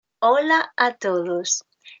Hola a todos,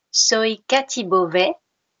 soy Cathy Beauvais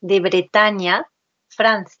de Bretaña,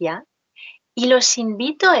 Francia, y los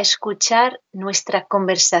invito a escuchar nuestra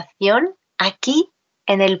conversación aquí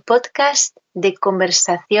en el podcast de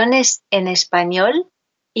Conversaciones en Español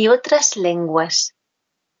y otras lenguas.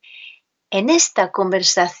 En esta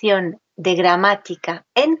conversación de gramática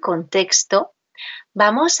en contexto,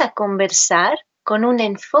 vamos a conversar con un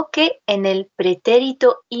enfoque en el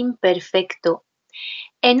pretérito imperfecto,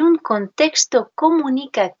 en un contexto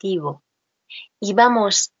comunicativo, y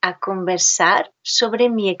vamos a conversar sobre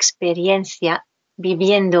mi experiencia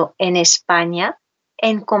viviendo en España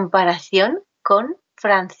en comparación con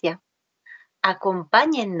Francia.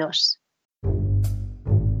 Acompáñennos.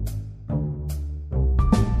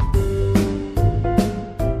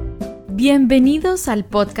 Bienvenidos al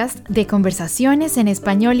podcast de Conversaciones en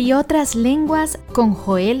Español y otras lenguas con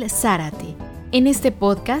Joel Zárate. En este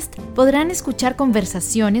podcast podrán escuchar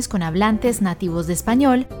conversaciones con hablantes nativos de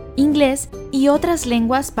español, inglés y otras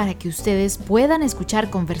lenguas para que ustedes puedan escuchar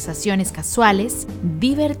conversaciones casuales,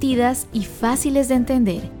 divertidas y fáciles de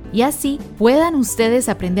entender, y así puedan ustedes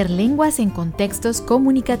aprender lenguas en contextos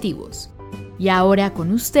comunicativos. Y ahora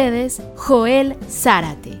con ustedes, Joel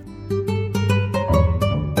Zárate.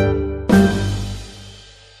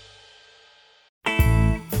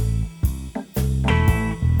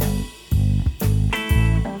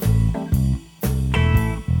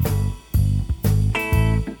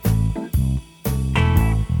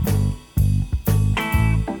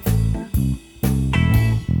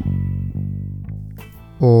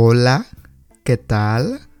 Hola, ¿qué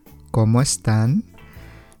tal? ¿Cómo están?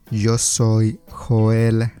 Yo soy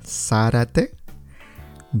Joel Zárate.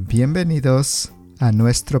 Bienvenidos a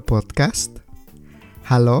nuestro podcast.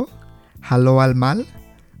 Hallo allemaal.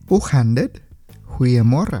 Uhandet,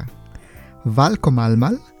 goeiemorgen. Welkom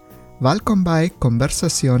allemaal. Welkom bij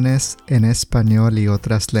Conversaciones en Español y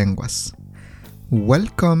otras lenguas.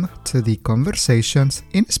 Welcome to the Conversations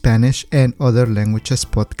in Spanish and Other Languages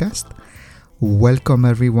podcast. Welcome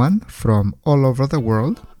everyone from all over the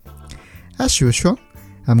world. As usual,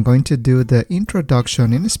 I'm going to do the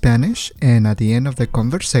introduction in Spanish, and at the end of the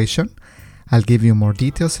conversation, I'll give you more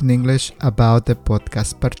details in English about the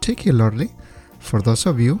podcast, particularly for those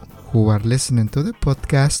of you who are listening to the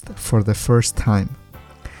podcast for the first time.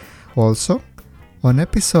 Also, on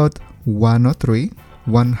episode 103,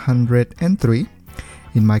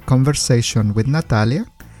 in my conversation with Natalia,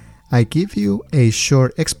 I give you a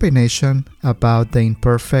short explanation about the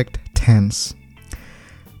imperfect tense.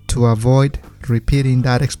 To avoid repeating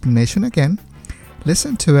that explanation again,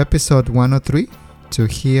 listen to episode 103 to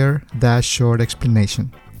hear that short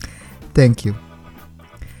explanation. Thank you.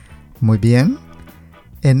 Muy bien.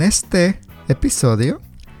 En este episodio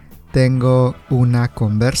tengo una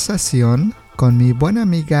conversación con mi buena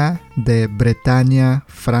amiga de Bretaña,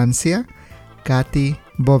 Francia, Cathy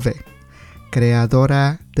Beauvais,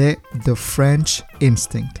 creadora de The French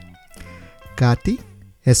Instinct. Cathy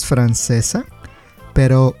es francesa,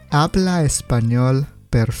 pero habla español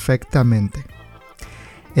perfectamente.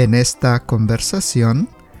 En esta conversación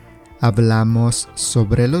hablamos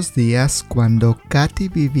sobre los días cuando Cathy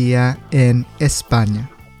vivía en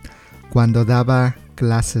España, cuando daba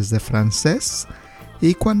clases de francés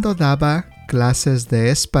y cuando daba clases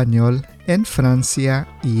de español en Francia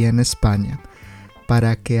y en España,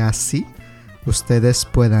 para que así ustedes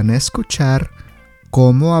puedan escuchar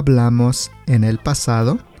cómo hablamos en el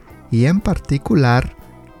pasado y en particular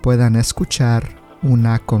puedan escuchar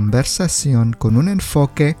una conversación con un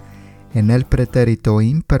enfoque en el pretérito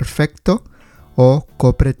imperfecto o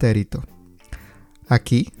copretérito.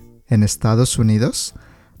 Aquí, en Estados Unidos,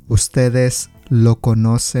 ustedes lo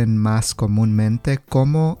conocen más comúnmente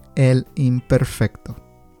como el imperfecto.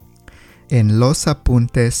 En los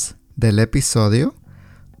apuntes del episodio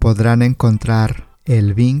podrán encontrar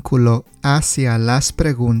el vínculo hacia las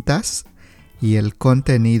preguntas y el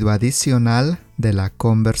contenido adicional de la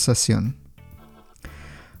conversación.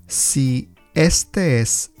 Si este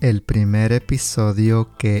es el primer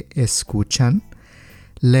episodio que escuchan,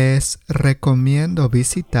 les recomiendo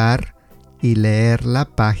visitar y leer la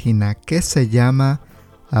página que se llama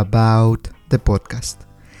About the Podcast.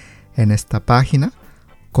 En esta página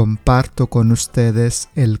comparto con ustedes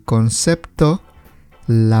el concepto,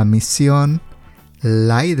 la misión,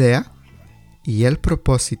 la idea y el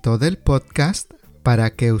propósito del podcast para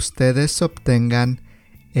que ustedes obtengan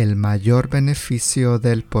el mayor beneficio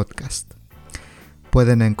del podcast.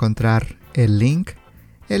 Pueden encontrar el link,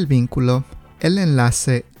 el vínculo, el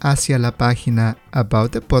enlace hacia la página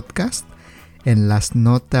About the Podcast en las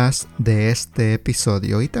notas de este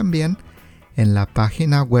episodio y también en la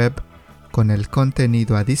página web con el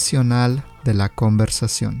contenido adicional de la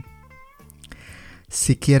conversación.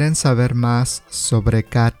 Si quieren saber más sobre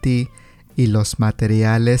Katy y los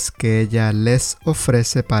materiales que ella les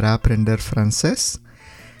ofrece para aprender francés,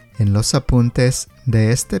 en los apuntes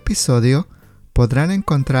de este episodio podrán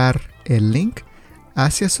encontrar el link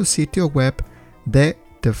hacia su sitio web de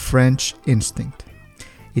The French Instinct.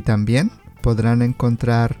 Y también podrán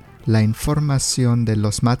encontrar la información de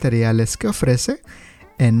los materiales que ofrece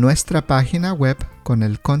en nuestra página web con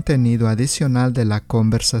el contenido adicional de la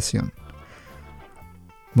conversación.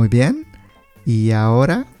 Muy bien, y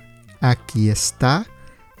ahora aquí está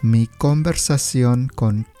mi conversación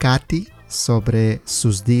con Katy sobre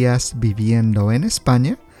sus días viviendo en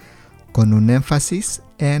España, con un énfasis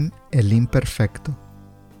en el imperfecto.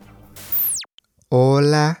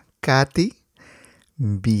 Hola, Katy.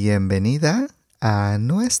 Bienvenida a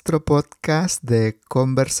nuestro podcast de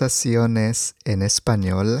conversaciones en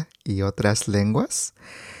español y otras lenguas.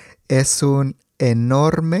 Es un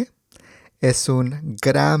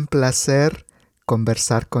gran placer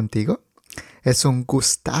conversar contigo. Es un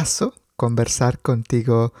gustazo conversar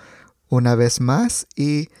contigo una vez más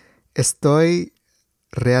y estoy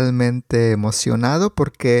realmente emocionado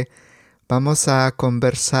porque vamos a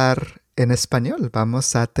conversar en español.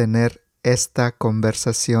 Vamos a tener esta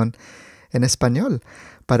conversación en español.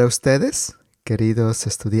 Para ustedes, queridos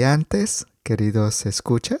estudiantes, queridos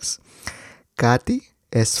escuchas, Katy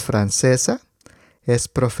es francesa, es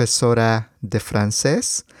profesora de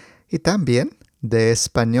francés y también de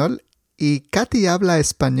español. Y Katy habla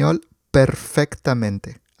español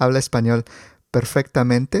perfectamente.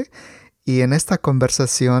 Y en esta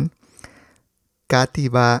conversación, Katy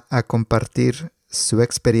va a compartir su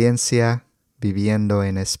experiencia viviendo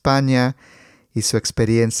en España y su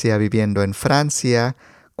experiencia viviendo en Francia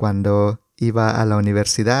cuando iba a la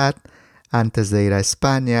universidad antes de ir a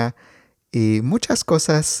España y muchas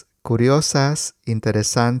cosas curiosas,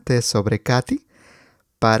 interesantes sobre Katy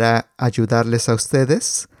para ayudarles a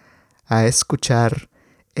ustedes a escuchar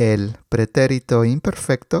el pretérito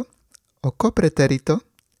imperfecto o copretérito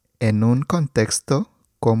en un contexto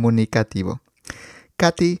comunicativo.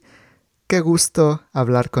 Katy, qué gusto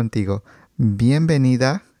hablar contigo.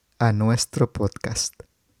 Bienvenida a nuestro podcast.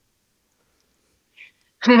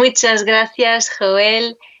 Muchas gracias,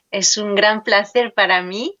 Joel. Es un gran placer para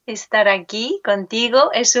mí estar aquí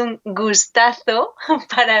contigo. Es un gustazo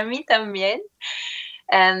para mí también.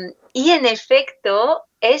 Y en efecto,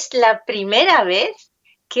 es la primera vez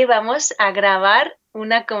que vamos a grabar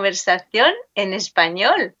una conversación en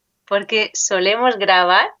español, porque solemos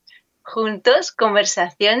grabar juntos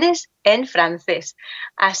conversaciones en francés.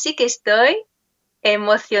 Así que estoy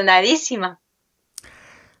emocionadísima.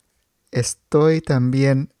 Estoy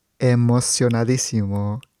también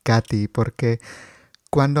emocionadísimo, Katy, porque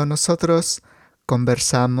cuando nosotros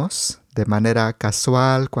conversamos de manera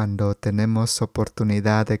casual, cuando tenemos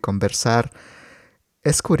oportunidad de conversar,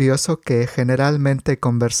 es curioso que generalmente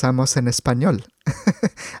conversamos en español.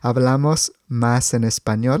 Hablamos más en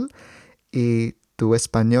español y tu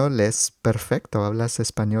español es perfecto, hablas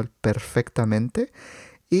español perfectamente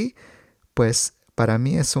y pues para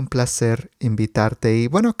mí es un placer invitarte. Y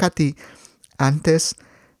bueno, Katy, antes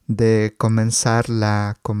de comenzar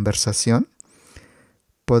la conversación,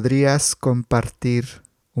 ¿podrías compartir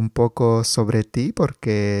un poco sobre ti?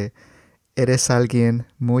 Porque eres alguien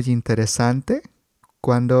muy interesante.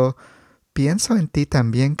 Cuando pienso en ti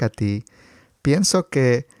también, Katy, pienso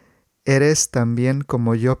que eres también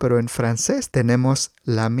como yo, pero en francés tenemos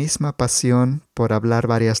la misma pasión por hablar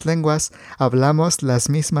varias lenguas, hablamos las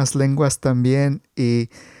mismas lenguas también y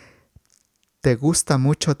te gusta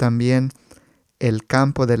mucho también el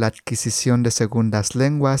campo de la adquisición de segundas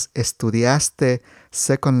lenguas, estudiaste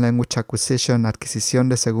Second Language Acquisition, adquisición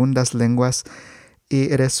de segundas lenguas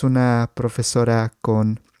y eres una profesora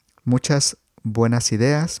con muchas buenas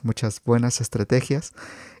ideas, muchas buenas estrategias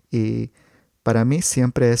y para mí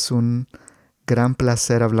siempre es un gran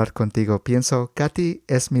placer hablar contigo. Pienso, Katy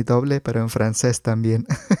es mi doble, pero en francés también.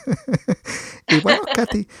 Y bueno,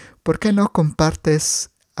 Katy, ¿por qué no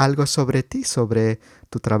compartes algo sobre ti, sobre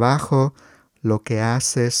tu trabajo, lo que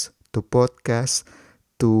haces, tu podcast,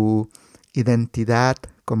 tu identidad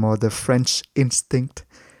como The French Instinct?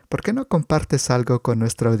 ¿Por qué no compartes algo con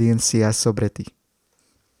nuestra audiencia sobre ti?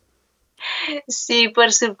 Sí,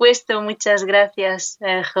 por supuesto. Muchas gracias,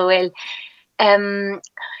 Joel.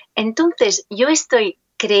 Entonces, yo estoy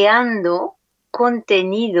creando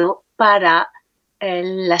contenido para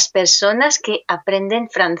las personas que aprenden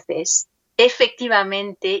francés.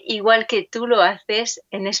 Efectivamente, igual que tú lo haces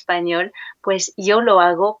en español, pues yo lo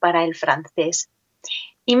hago para el francés.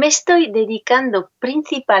 y me estoy dedicando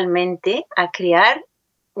principalmente a crear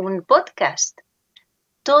un podcast.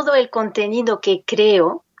 Todo el contenido que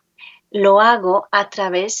creo lo hago a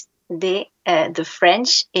través de The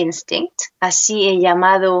French Instinct, así he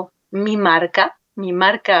llamado mi marca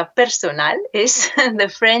personal es The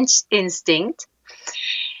French Instinct.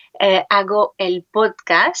 Hago el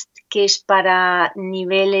podcast que es para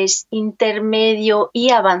niveles intermedio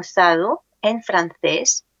y avanzado en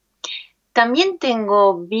francés. También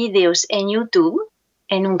tengo vídeos en YouTube,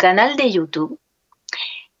 en un canal de YouTube,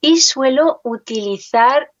 y suelo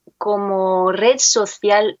utilizar como red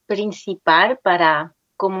social principal para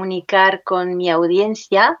comunicar con mi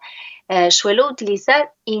audiencia, suelo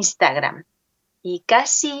utilizar Instagram. Y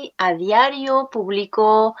casi a diario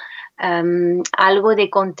publico algo de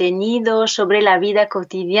contenido sobre la vida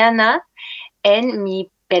cotidiana en mi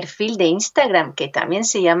perfil de Instagram, que también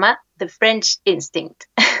se llama The French Instinct.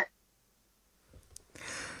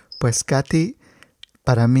 Pues Katy,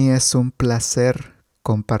 para mí es un placer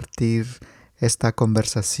compartir esta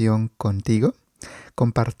conversación contigo,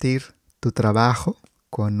 compartir tu trabajo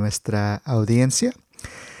con nuestra audiencia.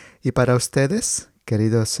 Y para ustedes,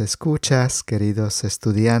 queridos escuchas, queridos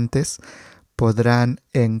estudiantes, podrán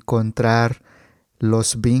encontrar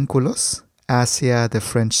los vínculos hacia The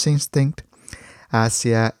French Instinct,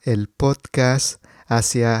 hacia el podcast,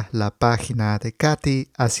 hacia la página de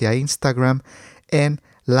Katy, hacia Instagram, en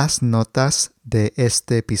las notas de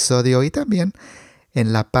este episodio y también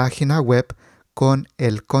en la página web con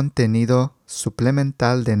el contenido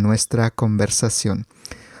suplemental de nuestra conversación.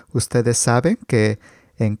 Ustedes saben que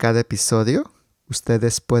en cada episodio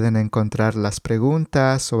ustedes pueden encontrar las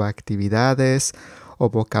preguntas o actividades o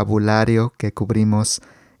vocabulario que cubrimos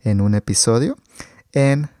en un episodio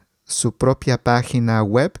en su propia página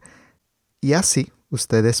web y así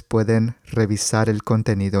ustedes pueden revisar el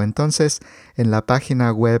contenido. Entonces, en la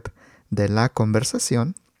página web de la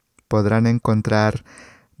conversación podrán encontrar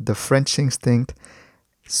The French Instinct,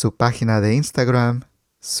 su página de Instagram,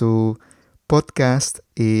 su podcast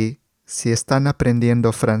y si están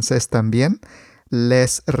aprendiendo francés también,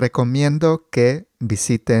 les recomiendo que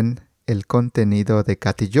visiten el contenido de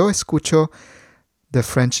Katy. Yo escucho The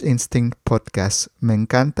French Instinct Podcast. Me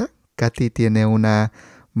encanta. Katy tiene una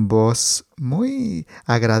voz muy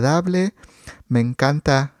agradable. Me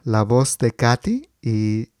encanta la voz de Katy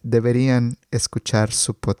y deberían escuchar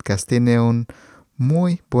su podcast. Tiene un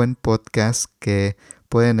muy buen podcast que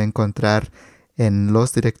pueden encontrar en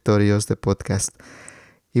los directorios de podcast.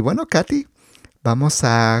 Y bueno, Katy, vamos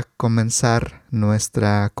a comenzar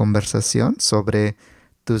nuestra conversación sobre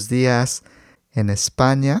tus días en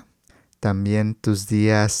España, también tus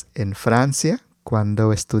días en Francia,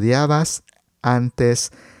 cuando estudiabas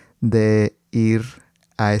antes de ir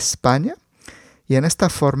a España. Y en esta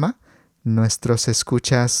forma, nuestros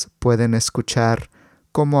escuchas pueden escuchar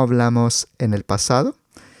cómo hablamos en el pasado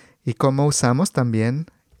y cómo usamos también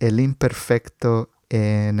el imperfecto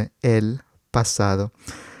en el pasado.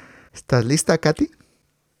 ¿Estás lista, Katy?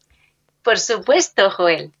 Por supuesto,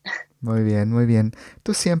 Joel. Muy bien, muy bien.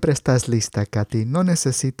 Tú siempre estás lista, Katy. No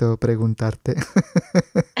necesito preguntarte.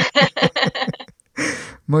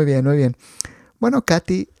 Muy bien, muy bien. Bueno,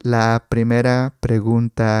 Katy, la primera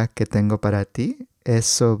pregunta que tengo para ti es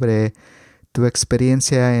sobre tu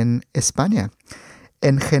experiencia en España.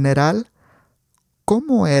 En general,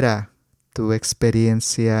 ¿cómo era tu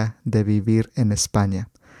experiencia de vivir en España?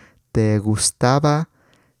 ¿Te gustaba?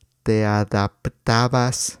 ¿Te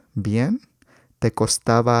adaptabas bien? ¿Te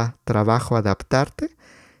costaba trabajo adaptarte?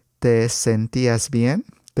 ¿Te sentías bien?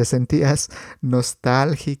 ¿Te sentías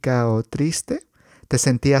nostálgica o triste? ¿Te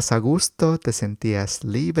sentías a gusto? ¿Te sentías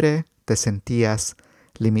libre? ¿Te sentías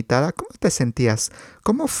limitada? ¿Cómo te sentías?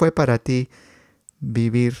 ¿Cómo fue para ti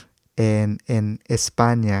vivir en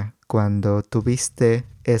España cuando tuviste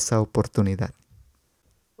esa oportunidad?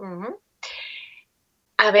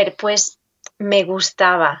 A ver, pues me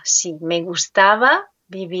gustaba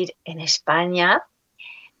vivir en España.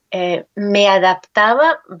 Me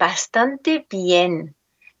adaptaba bastante bien.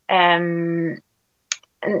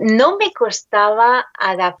 No me costaba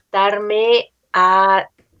adaptarme a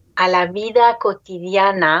la vida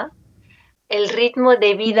cotidiana. El ritmo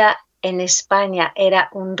de vida en España era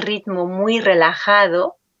un ritmo muy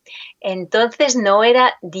relajado, entonces no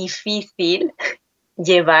era difícil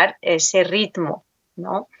llevar ese ritmo,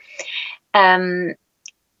 ¿no?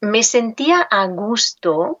 Me sentía a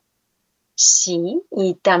gusto, sí,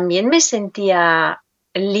 y también me sentía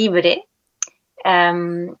libre,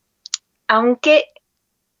 aunque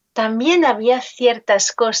también había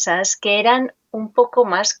ciertas cosas que eran un poco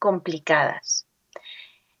más complicadas.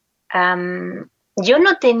 yo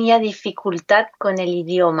no tenía dificultad con el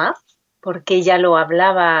idioma porque ya lo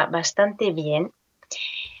hablaba bastante bien,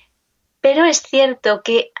 pero es cierto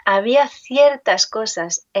que había ciertas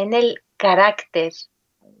cosas en el carácter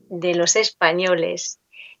de los españoles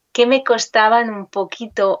que me costaban un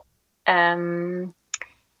poquito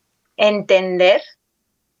entender.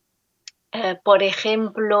 Por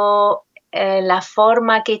ejemplo, la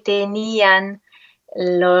forma que tenían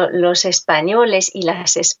los españoles y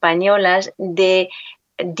las españolas de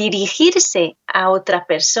dirigirse a otra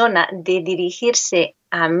persona, de dirigirse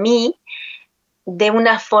a mí de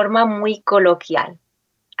una forma muy coloquial.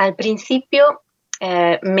 Al principio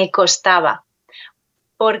me costaba,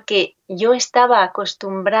 porque yo estaba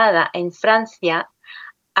acostumbrada en Francia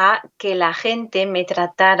a que la gente me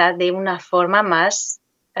tratara de una forma más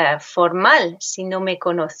formal si no me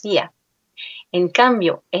conocía. En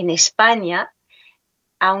cambio, en España,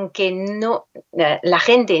 aunque la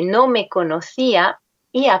gente no me conocía,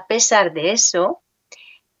 y a pesar de eso,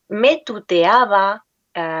 me tuteaba,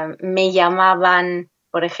 me llamaban,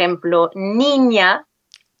 por ejemplo, niña,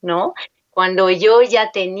 ¿no? Cuando yo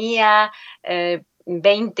ya tenía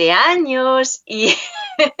 20 años y,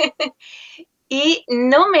 y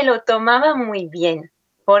no me lo tomaba muy bien,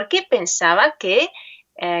 porque pensaba que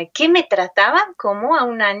me trataban como a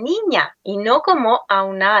una niña y no como a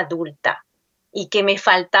una adulta, y que me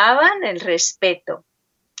faltaban el respeto.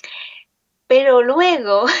 Pero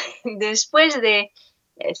luego, después de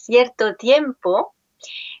cierto tiempo,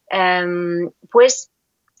 pues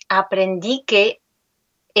aprendí que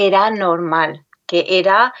era normal, que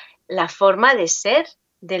era la forma de ser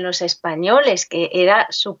de los españoles, que era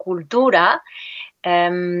su cultura.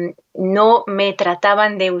 No me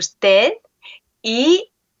trataban de usted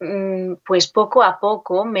y pues poco a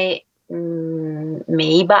poco me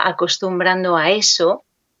iba acostumbrando a eso.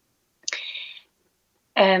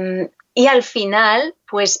 Y al final,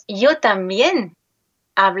 pues yo también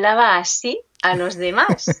hablaba así a los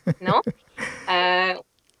demás, ¿no?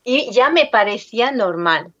 Y ya me parecía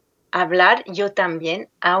normal hablar yo también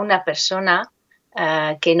a una persona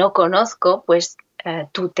que no conozco, pues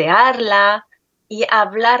tutearla y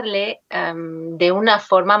hablarle de una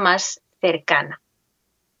forma más cercana.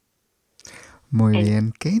 Muy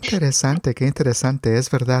bien, qué interesante, qué interesante.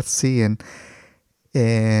 Es verdad, sí,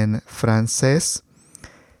 en francés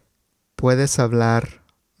puedes hablar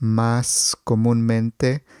más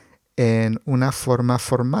comúnmente en una forma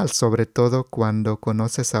formal, sobre todo cuando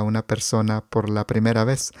conoces a una persona por la primera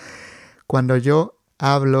vez. Cuando yo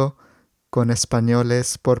hablo con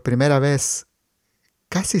españoles por primera vez,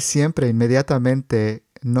 casi siempre inmediatamente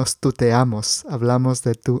nos tuteamos, hablamos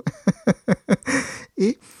de tú.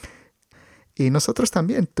 y nosotros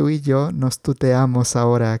también, tú y yo, nos tuteamos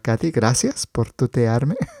ahora, Katy. Gracias por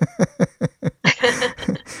tutearme.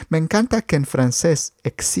 Me encanta que en francés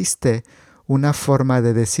existe una forma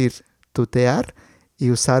de decir tutear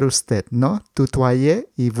y usar usted, ¿no? Tutoyer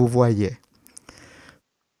y vous voyez.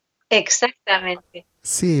 Exactamente.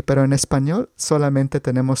 Sí, pero en español solamente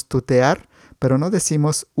tenemos tutear, pero no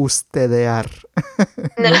decimos ustedear.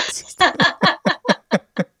 No. No existe.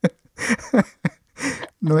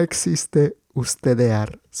 No existe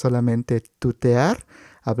ustedear, solamente tutear,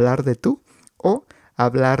 hablar de tú o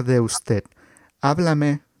hablar de usted.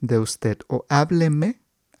 Háblame de usted o hábleme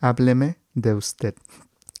de usted.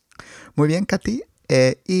 Muy bien, Katy.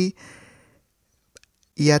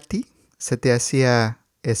 ¿Y a ti se te hacía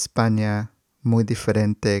España muy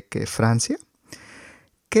diferente que Francia?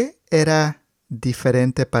 ¿Qué era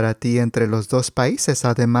diferente para ti entre los dos países,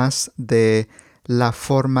 además de la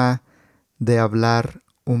forma de hablar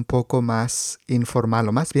un poco más informal,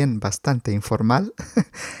 o más bien bastante informal?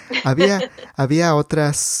 ¿Había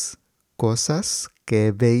otras cosas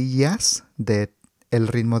que veías de el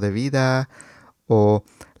ritmo de vida o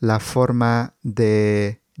la forma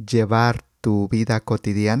de llevar tu vida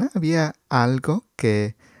cotidiana? ¿Había algo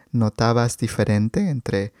que notabas diferente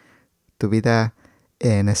entre tu vida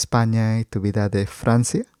en España y tu vida de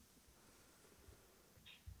Francia?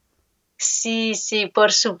 Sí, sí,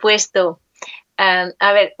 por supuesto.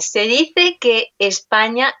 A ver, se dice que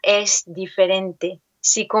España es diferente.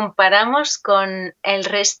 Si comparamos con el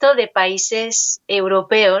resto de países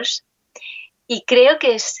europeos, y creo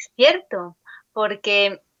que es cierto,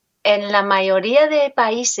 porque en la mayoría de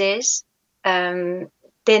países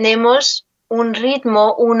tenemos un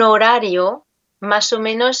ritmo, un horario más o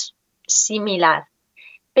menos similar,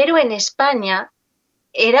 pero en España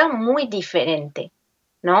era muy diferente,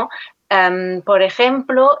 ¿no? Por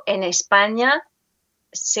ejemplo, en España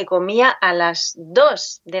se comía a las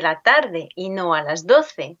 2 de la tarde y no a las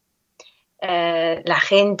 12. La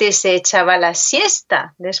gente se echaba la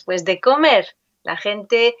siesta después de comer, La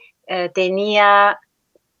gente tenía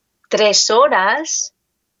 3 horas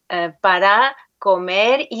para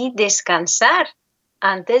comer y descansar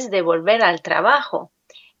antes de volver al trabajo.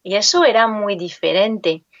 Y eso era muy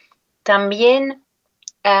diferente. También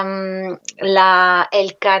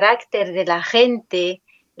el carácter de la gente,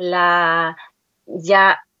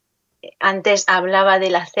 ya antes hablaba de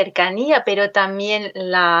la cercanía, pero también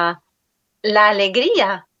la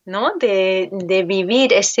alegría, ¿no? de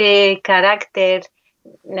vivir ese carácter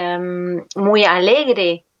muy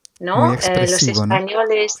alegre, Muy ¿no? Los expresivo, ¿no?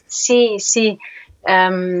 españoles, sí,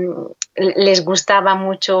 les gustaba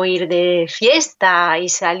mucho ir de fiesta y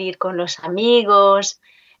salir con los amigos.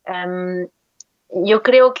 Yo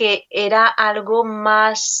creo que era algo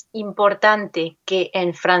más importante que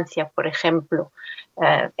en Francia, por ejemplo.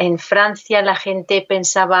 En Francia la gente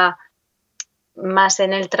pensaba más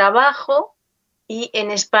en el trabajo y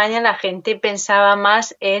en España la gente pensaba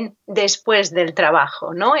más en después del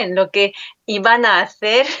trabajo, ¿no? En lo que iban a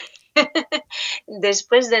hacer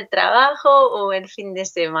después del trabajo o el fin de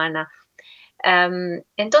semana.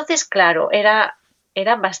 Entonces, claro, era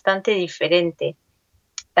bastante diferente.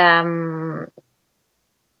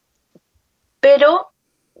 Pero,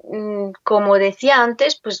 como decía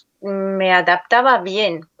antes, pues me adaptaba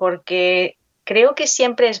bien, porque creo que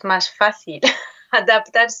siempre es más fácil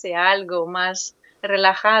adaptarse a algo más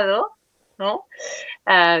relajado, ¿no?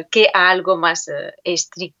 Que a algo más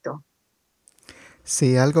estricto.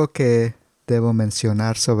 Sí, algo que debo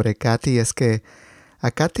mencionar sobre Katy es que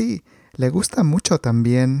a Katy le gusta mucho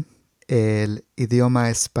también el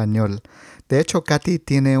idioma español. De hecho, Katy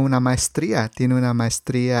tiene una maestría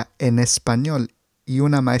en español y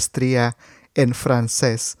una maestría en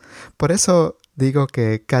francés. Por eso digo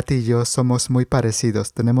que Katy y yo somos muy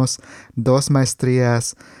parecidos. Tenemos 2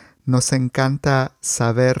 maestrías. Nos encanta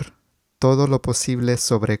saber todo lo posible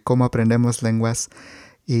sobre cómo aprendemos lenguas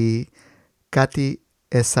y Katy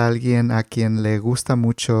es alguien a quien le gusta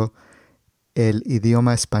mucho el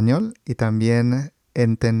idioma español y también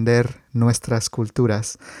entender nuestras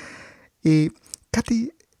culturas. Y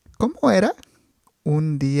Katy, ¿cómo era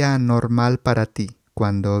un día normal para ti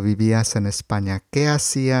cuando vivías en España? ¿Qué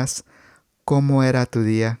hacías? ¿Cómo era tu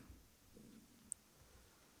día?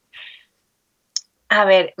 A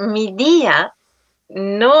ver, mi día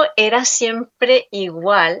no era siempre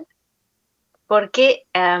igual porque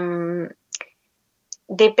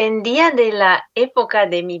dependía de la época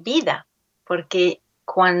de mi vida, porque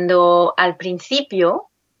al principio,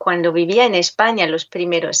 cuando vivía en España los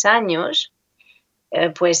primeros años,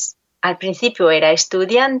 pues al principio era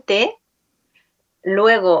estudiante,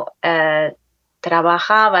 luego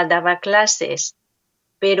trabajaba, daba clases,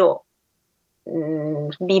 pero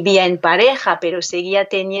vivía en pareja, pero seguía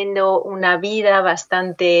teniendo una vida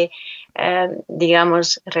bastante,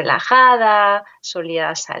 digamos, relajada,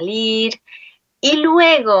 solía salir. Y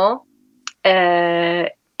luego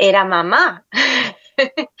era mamá.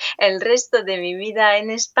 El resto de mi vida en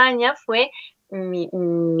España fue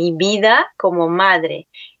mi vida como madre.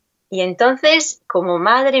 Y entonces, como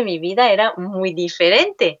madre, mi vida era muy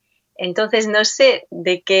diferente. Entonces, no sé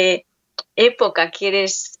de qué época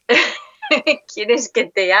quieres que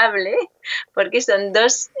te hable, porque son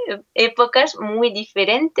 2 épocas muy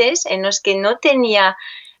diferentes en las que no tenía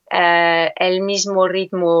el mismo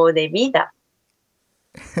ritmo de vida.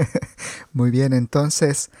 Muy bien,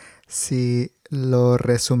 entonces, si lo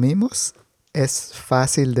resumimos, es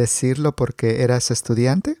fácil decirlo porque eras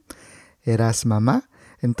estudiante, eras mamá,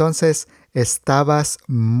 entonces estabas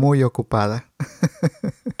muy ocupada.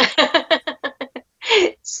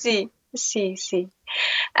 Sí, sí, sí.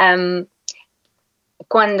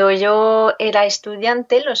 Cuando yo era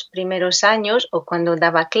estudiante, los primeros años, o cuando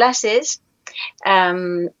daba clases,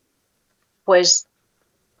 pues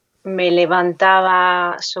me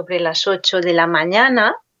levantaba sobre las 8 de la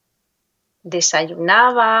mañana,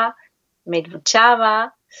 desayunaba, me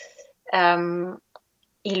duchaba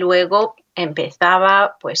y luego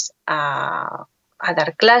empezaba pues a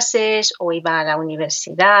dar clases o iba a la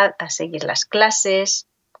universidad a seguir las clases.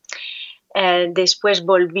 Después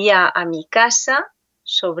volvía a mi casa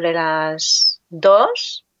sobre las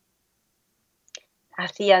 2,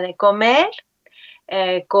 hacía de comer,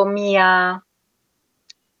 comía,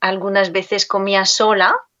 algunas veces comía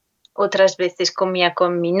sola, otras veces comía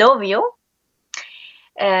con mi novio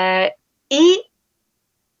y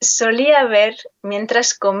solía ver,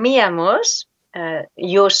 mientras comíamos,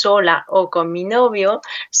 yo sola o con mi novio,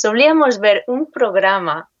 solíamos ver un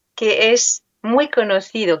programa que es muy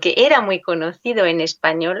conocido, que era muy conocido en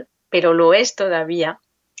español, pero lo es todavía,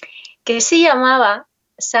 que se llamaba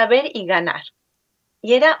Saber y Ganar.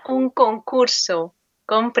 Y era un concurso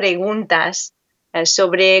con preguntas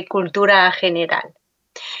sobre cultura general.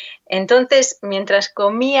 Entonces, mientras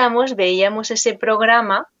comíamos, veíamos ese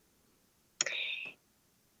programa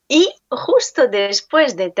y justo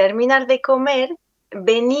después de terminar de comer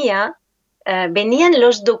venían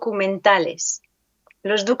los documentales.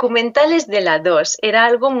 Los documentales de la 2 era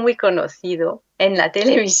algo muy conocido en la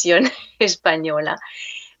televisión española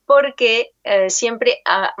porque siempre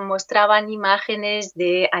mostraban imágenes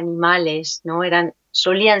de animales, ¿no?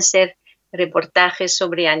 Solían ser reportajes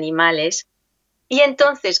sobre animales. Y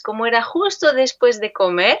entonces, como era justo después de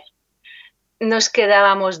comer, nos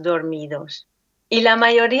quedábamos dormidos. Y la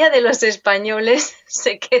mayoría de los españoles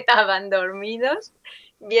se quedaban dormidos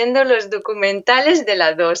viendo los documentales de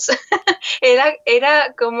la 2.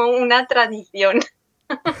 Era como una tradición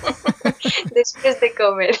después de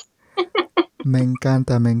comer. Me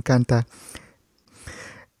encanta, me encanta.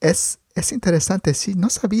 Es interesante, sí. No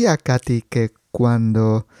sabía, Katy, que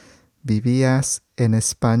cuando vivías en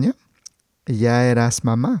España ya eras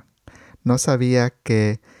mamá. No sabía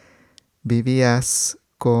que vivías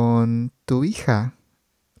con tu hija.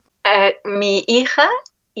 Mi hija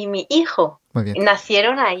y mi hijo Muy bien.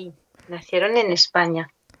 nacieron ahí, nacieron en España.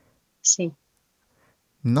 Sí.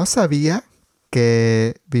 No sabía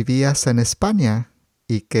que vivías en España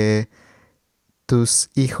y que tus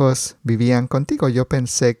hijos vivían contigo. Yo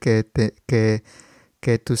pensé que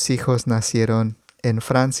tus hijos nacieron en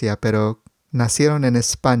Francia, pero nacieron en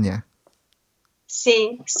España.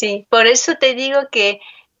 Sí, sí. Por eso te digo que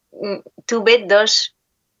tuve dos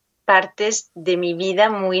partes de mi vida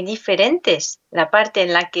muy diferentes. La parte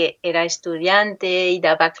en la que era estudiante y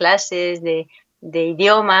daba clases de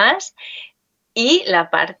idiomas y la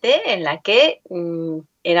parte en la que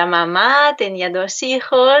era mamá, tenía 2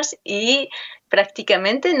 hijos y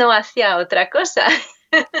prácticamente no hacía otra cosa.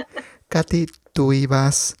 Katy, tú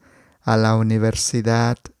ibas a la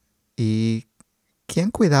universidad y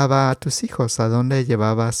 ¿quién cuidaba a tus hijos? ¿A dónde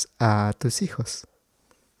llevabas a tus hijos?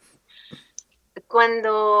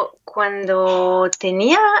 Cuando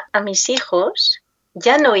tenía a mis hijos,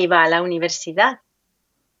 ya no iba a la universidad.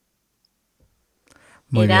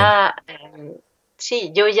 Muy bien.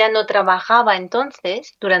 Sí, yo ya no trabajaba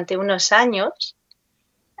entonces, durante unos años,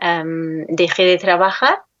 dejé de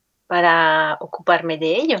trabajar para ocuparme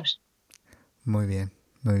de ellos. Muy bien,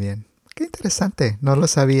 muy bien. Qué interesante. No lo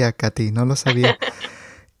sabía, Katy, no lo sabía.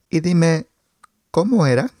 Y dime, ¿cómo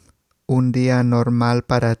era un día normal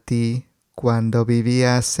para ti cuando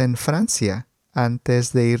vivías en Francia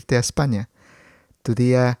antes de irte a España? ¿Tu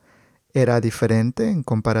día era diferente en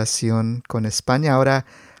comparación con España? Ahora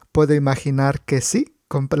puedo imaginar que sí,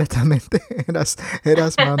 completamente.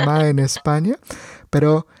 Eras mamá en España,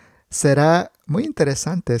 pero será muy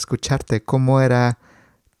interesante escucharte cómo era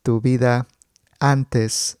tu vida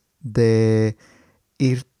antes de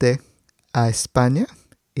irte a España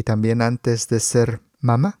y también antes de ser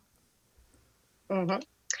mamá. Uh-huh.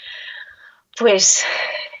 Pues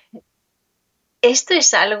esto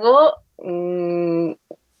es algo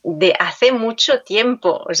de hace mucho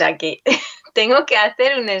tiempo, o sea que tengo que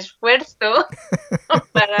hacer un esfuerzo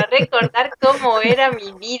para recordar cómo era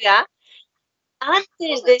mi vida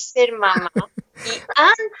antes de ser mamá y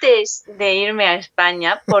antes de irme a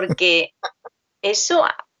España, porque eso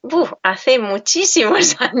hace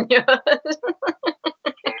muchísimos años.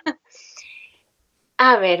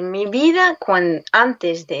 A ver, mi vida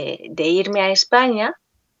antes de irme a España,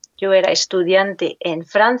 yo era estudiante en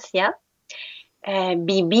Francia,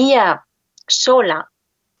 vivía sola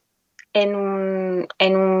en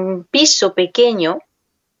un piso pequeño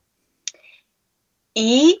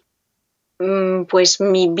y pues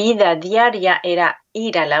mi vida diaria era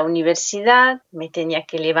ir a la universidad, me tenía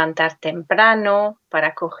que levantar temprano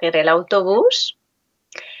para coger el autobús,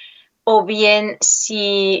 o bien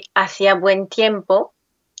si hacía buen tiempo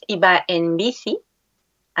iba en bici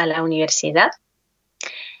a la universidad.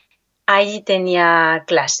 Allí tenía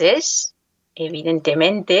clases,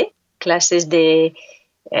 evidentemente, clases de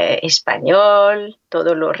español,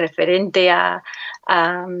 todo lo referente a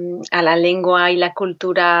la lengua y la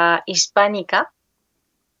cultura hispánica,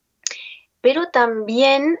 pero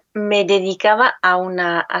también me dedicaba a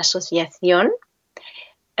una asociación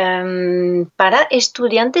para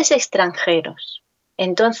estudiantes extranjeros.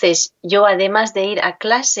 Entonces, yo además de ir a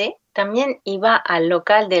clase, también iba al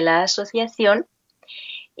local de la asociación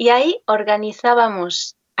y ahí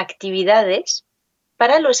organizábamos actividades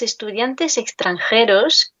para los estudiantes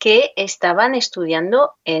extranjeros que estaban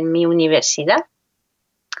estudiando en mi universidad.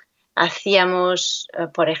 Hacíamos,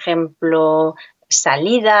 por ejemplo,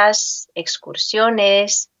 salidas,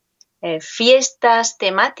 excursiones, fiestas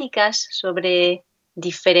temáticas sobre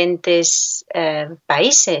diferentes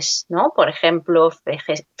países, ¿no? Por ejemplo,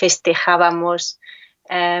 festejábamos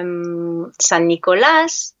San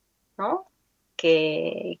Nicolás, ¿no?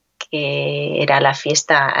 Que era la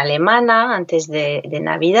fiesta alemana antes de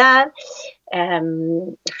Navidad.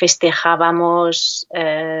 Festejábamos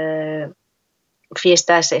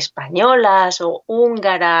fiestas españolas o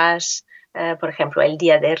húngaras, por ejemplo, el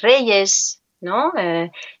Día de Reyes, ¿no?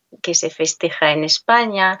 Que se festeja en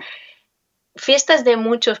España. Fiestas de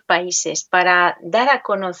muchos países para dar a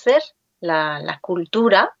conocer la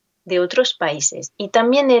cultura de otros países. Y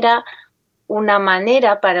también era una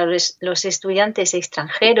manera para los estudiantes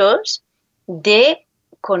extranjeros de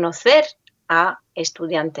conocer a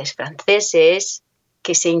estudiantes franceses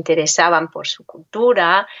que se interesaban por su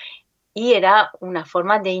cultura, y era una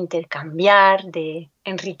forma de intercambiar, de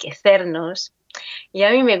enriquecernos. Y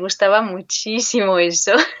a mí me gustaba muchísimo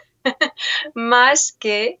eso, más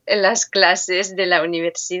que las clases de la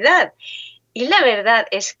universidad. Y la verdad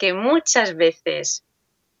es que muchas veces,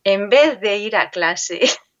 en vez de ir a clase,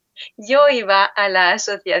 yo iba a la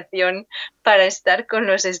asociación para estar con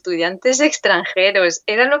los estudiantes extranjeros.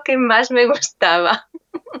 Era lo que más me gustaba.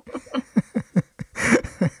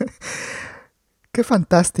 Qué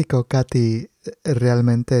fantástico, Katy.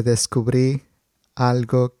 Realmente descubrí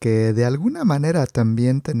algo que de alguna manera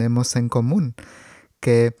también tenemos en común,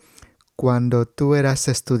 que cuando tú eras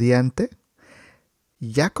estudiante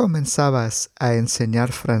ya comenzabas a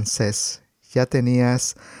enseñar francés, ya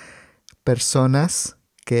tenías personas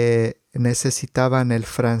que necesitaban el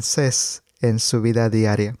francés en su vida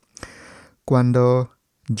diaria. Cuando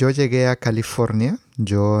yo llegué a California,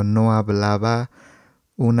 yo no hablaba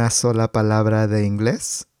una sola palabra de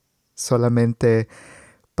inglés, solamente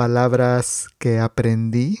palabras que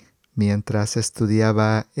aprendí mientras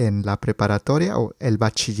estudiaba en la preparatoria o el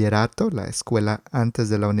bachillerato, la escuela antes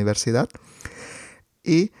de la universidad,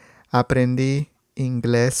 y aprendí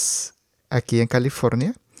inglés aquí en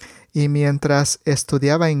California, y mientras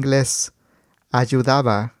estudiaba inglés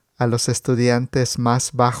ayudaba a los estudiantes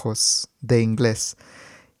más bajos de inglés.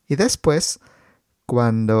 Y después,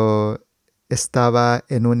 cuando estaba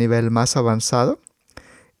en un nivel más avanzado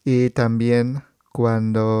y también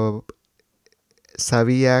cuando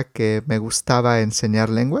sabía que me gustaba enseñar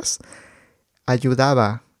lenguas,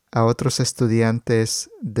 ayudaba a otros estudiantes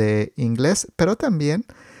de inglés, pero también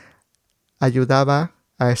ayudaba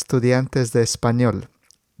a estudiantes de español.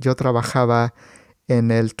 Yo trabajaba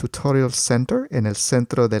en el Tutorial Center, en el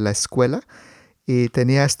centro de la escuela, y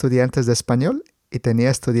tenía estudiantes de español y tenía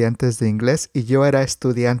estudiantes de inglés, y yo era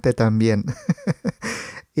estudiante también.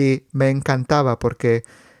 Y me encantaba porque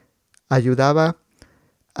ayudaba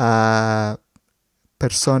a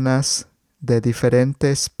personas de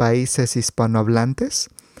diferentes países hispanohablantes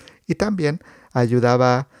y también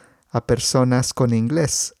ayudaba a personas con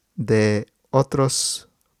inglés de otros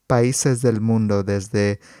países del mundo,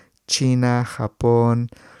 desde China, Japón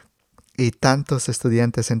y tantos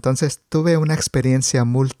estudiantes. Entonces tuve una experiencia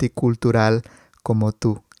multicultural como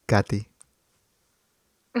tú, Katy.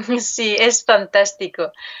 Sí, es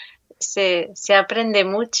fantástico. Se aprende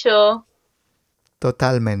mucho.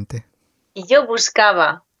 Totalmente. Y yo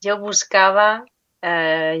buscaba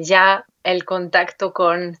ya el contacto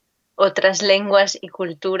con otras lenguas y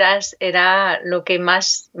culturas, era lo que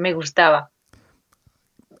más me gustaba.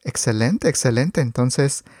 Excelente, excelente.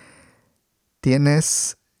 Entonces,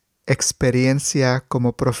 ¿tienes experiencia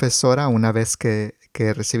como profesora una vez que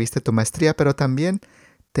recibiste tu maestría, pero también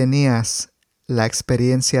tenías la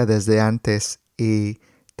experiencia desde antes y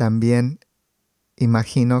también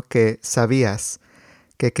imagino que sabías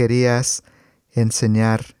que querías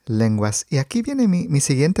enseñar lenguas? Y aquí viene mi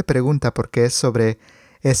siguiente pregunta, porque es sobre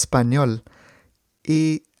español.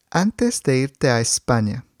 Y antes de irte a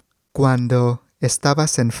España, cuando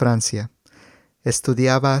estabas en Francia,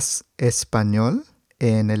 ¿estudiabas español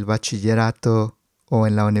en el bachillerato o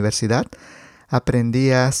en la universidad?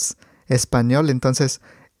 ¿Aprendías español? Entonces,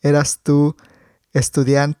 ¿eras tú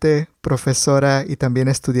estudiante, profesora y también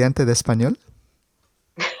estudiante de español?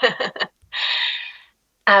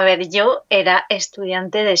 A ver, yo era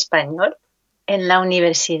estudiante de español en la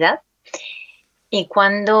universidad, y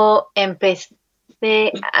cuando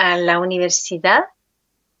empecé a la universidad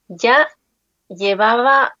ya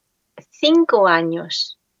llevaba 5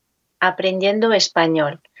 años aprendiendo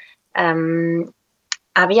español.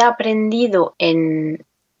 Había aprendido en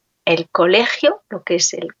el colegio, lo que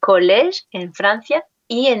es el collège en Francia,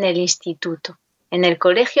 y en el instituto. En el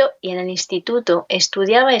colegio y en el instituto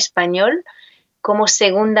estudiaba español como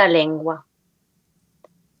segunda lengua.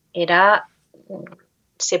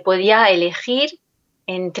 Se podía elegir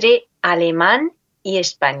entre alemán y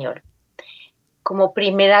español. como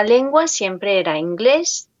primera lengua siempre era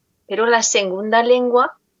inglés, pero la segunda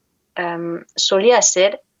lengua solía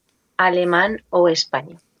ser alemán o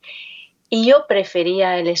español. Y yo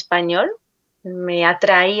prefería el español, me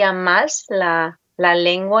atraía más la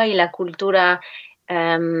lengua y la cultura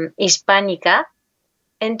hispánica,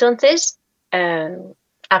 entonces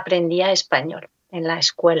aprendía español en la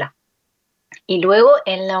escuela. Y luego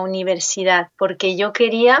en la universidad, porque yo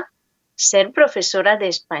quería ser profesora de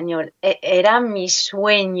español. Era mi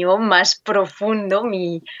sueño más profundo,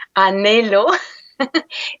 mi anhelo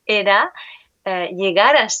era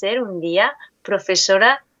llegar a ser un día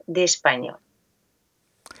profesora de español.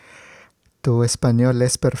 Tu español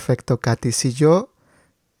es perfecto, Katy. Si yo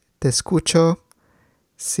te escucho,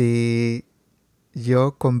 si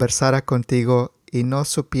yo conversara contigo y no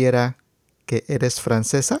supiera que eres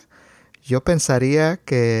francesa, yo pensaría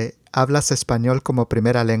que hablas español como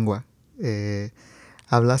primera lengua.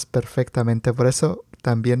 Hablas perfectamente, por eso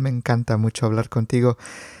también me encanta mucho hablar contigo.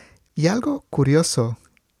 Y algo curioso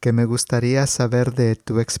que me gustaría saber de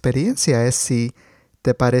tu experiencia es si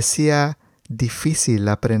te parecía difícil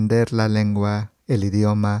aprender la lengua, el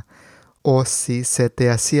idioma, o si se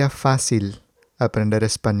te hacía fácil aprender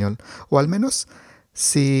español, o al menos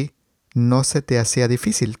si no se te hacía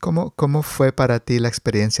difícil. ¿Cómo fue para ti la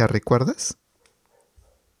experiencia? ¿Recuerdas?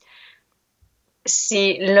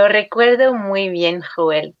 Sí, lo recuerdo muy bien,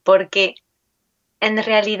 Joel, porque en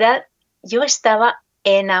realidad yo estaba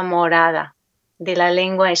enamorada de la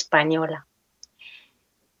lengua española.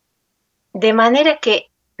 De manera que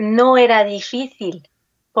no era difícil,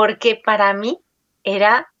 porque para mí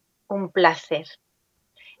era un placer,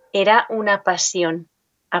 era una pasión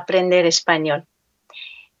aprender español.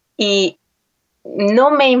 Y no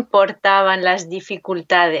me importaban las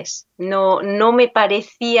dificultades, no me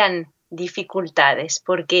parecían dificultades,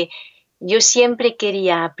 porque yo siempre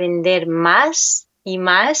quería aprender más y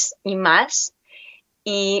más y más,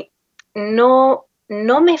 y no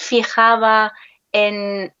me fijaba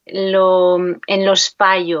en los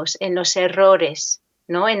fallos, en los errores,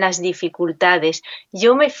 ¿no? En las dificultades.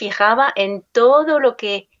 Yo me fijaba en todo lo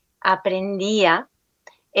que aprendía,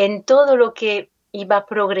 en todo lo que iba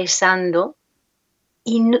progresando,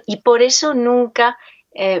 y por eso nunca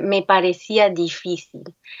me parecía difícil.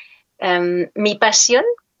 Mi pasión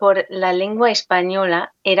por la lengua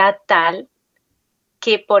española era tal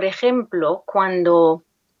que, por ejemplo, cuando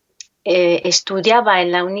estudiaba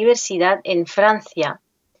en la universidad en Francia,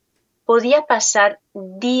 podía pasar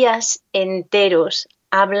días enteros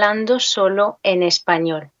hablando solo en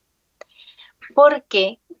español,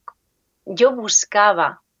 porque yo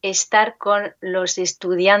buscaba estar con los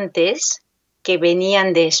estudiantes que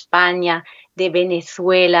venían de España, de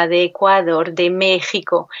Venezuela, de Ecuador, de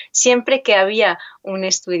México. Siempre que había un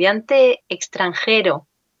estudiante extranjero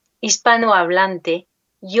hispanohablante,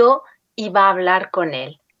 yo iba a hablar con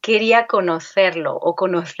él. Quería conocerlo o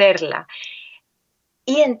conocerla.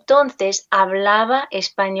 Y entonces hablaba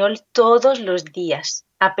español todos los días,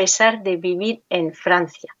 a pesar de vivir en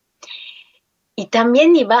Francia. Y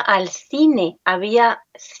también iba al cine. Había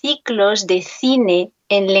ciclos de cine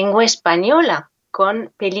en lengua española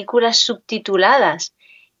con películas subtituladas.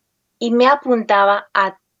 Y me apuntaba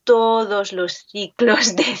a todos los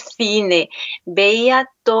ciclos de cine. Veía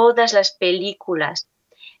todas las películas.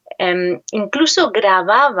 Incluso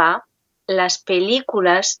grababa las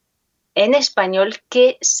películas en español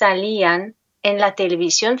que salían en la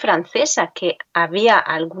televisión francesa, que había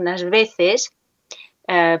algunas veces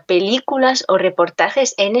películas o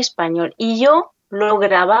reportajes en español, y yo lo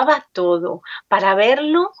grababa todo para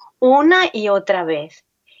verlo una y otra vez.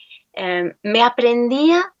 Me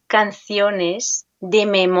aprendía canciones de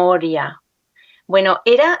memoria. Bueno,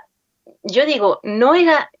 no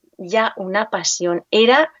era ya una pasión,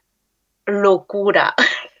 era locura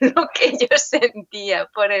lo que yo sentía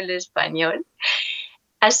por el español.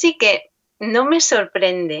 Así que no me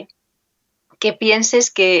sorprende que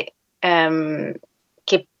pienses que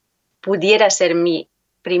pudiera ser mi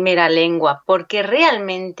primera lengua, porque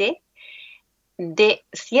realmente, de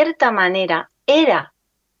cierta manera, era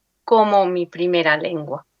como mi primera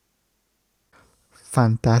lengua.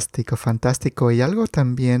 Fantástico, fantástico. Y algo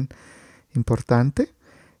también importante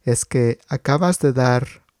es que acabas de dar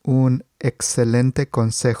un excelente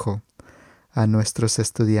consejo a nuestros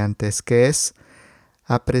estudiantes, que es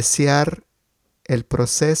apreciar el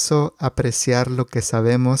proceso, apreciar lo que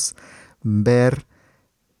sabemos, ver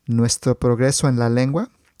nuestro progreso en la lengua,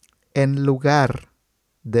 en lugar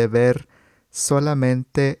de ver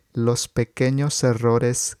solamente los pequeños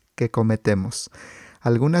errores que cometemos.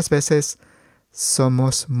 Algunas veces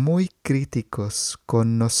somos muy críticos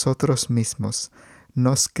con nosotros mismos.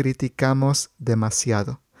 nos criticamos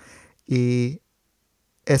demasiado y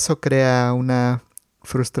eso crea una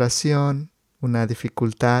frustración, una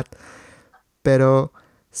dificultad, pero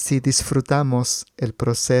si disfrutamos el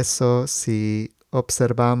proceso, si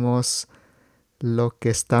observamos lo que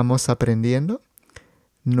estamos aprendiendo,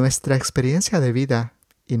 nuestra experiencia de vida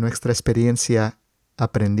y nuestra experiencia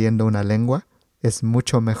aprendiendo una lengua es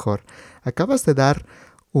mucho mejor. Acabas de dar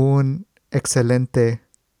un excelente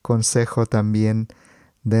consejo también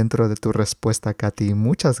dentro de tu respuesta, Katy.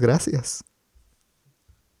 Muchas gracias.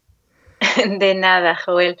 De nada,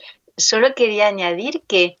 Joel. Solo quería añadir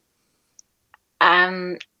que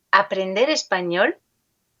aprender español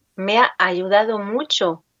me ha ayudado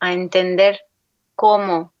mucho a entender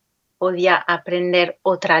cómo podía aprender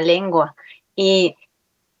otra lengua. Y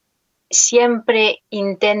siempre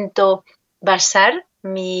intento basar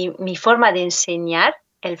mi forma de enseñar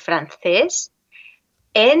el francés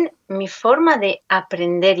en mi forma de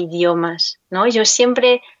aprender idiomas, ¿no? Yo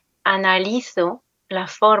siempre analizo la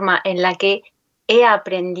forma en la que he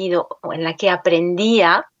aprendido o en la que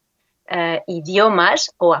aprendía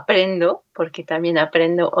idiomas o aprendo, porque también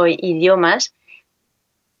aprendo hoy idiomas,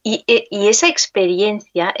 y esa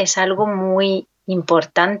experiencia es algo muy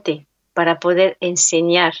importante para poder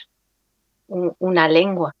enseñar una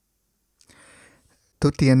lengua.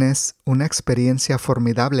 Tú tienes una experiencia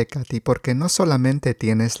formidable, Katy, porque no solamente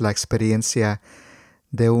tienes la experiencia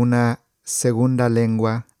de una segunda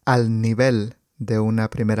lengua al nivel de una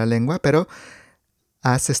primera lengua, pero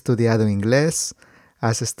has estudiado inglés,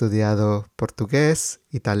 has estudiado portugués,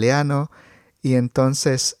 italiano, y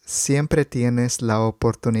entonces siempre tienes la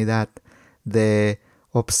oportunidad de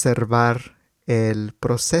observar el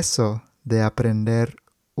proceso de aprender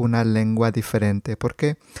una lengua diferente,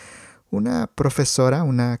 porque una profesora,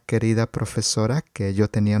 una querida profesora que yo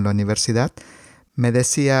tenía en la universidad, me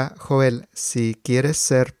decía: Joel, si quieres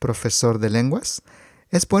ser profesor de lenguas,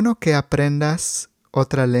 es bueno que aprendas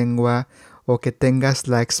otra lengua o que tengas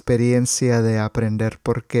la experiencia de aprender,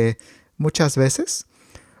 porque muchas veces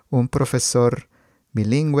un profesor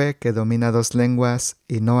bilingüe que domina 2 lenguas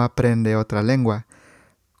y no aprende otra lengua,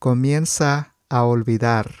 comienza a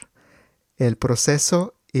olvidar el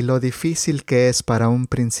proceso y lo difícil que es para un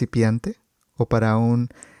principiante o para un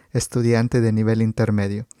estudiante de nivel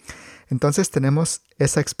intermedio. Entonces tenemos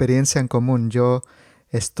esa experiencia en común. Yo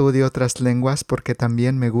estudio otras lenguas porque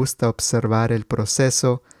también me gusta observar el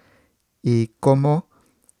proceso y cómo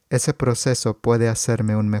ese proceso puede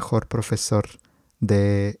hacerme un mejor profesor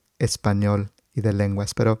de español y de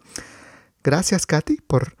lenguas. Pero gracias, Katy,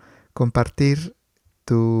 por compartir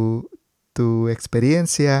tu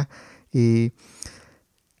experiencia. Y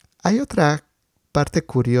hay otra parte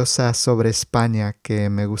curiosa sobre España que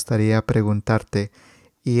me gustaría preguntarte,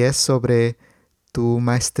 y es sobre tu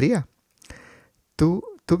maestría. ¿Tú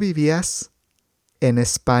vivías en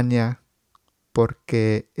España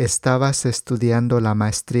porque estabas estudiando la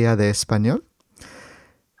maestría de español?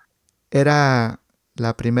 ¿Era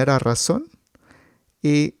la primera razón?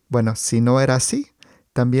 Y bueno, si no era así,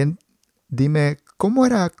 también dime, ¿cómo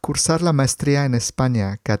era cursar la maestría en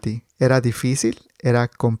España, Katy? ¿Era difícil? ¿Era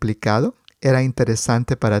complicado? ¿Era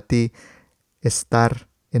interesante para ti estar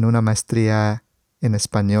en una maestría en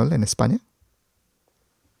español en España?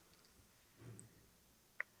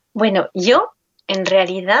 Bueno, yo en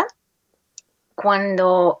realidad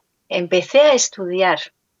cuando empecé a estudiar,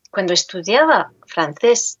 cuando estudiaba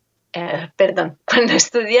cuando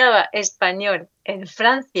estudiaba español en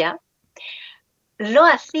Francia, lo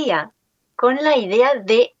hacía con la idea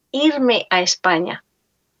de irme a España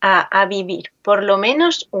a vivir por lo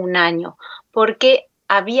menos un año, porque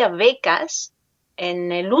había becas.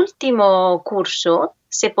 En el último curso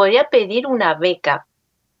se podía pedir una beca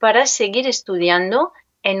para seguir estudiando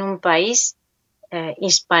en un país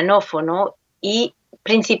hispanófono y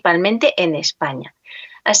principalmente en España.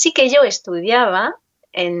 Así que yo estudiaba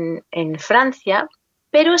en Francia,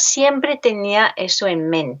 pero siempre tenía eso en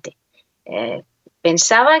mente.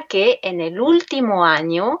 Pensaba que en el último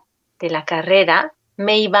año de la carrera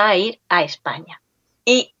me iba a ir a España.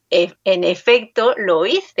 Y en efecto lo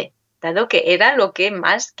hice, dado que era lo que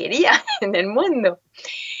más quería en el mundo.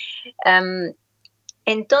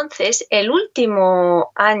 Entonces, el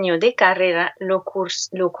último año de carrera lo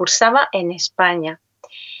cursaba en España.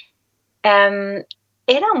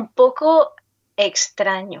 Era un poco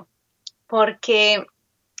extraño, porque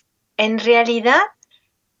en realidad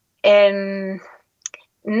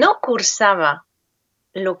no cursaba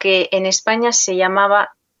lo que en España se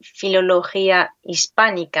llamaba filología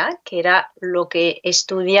hispánica, que era lo que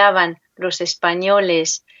estudiaban los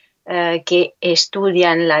españoles que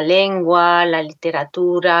estudian la lengua, la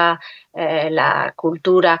literatura, la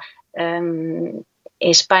cultura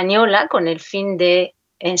española con el fin de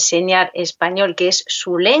enseñar español, que es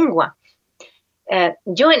su lengua.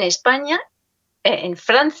 Yo en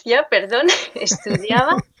Francia, perdón,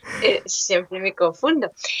 estudiaba, siempre me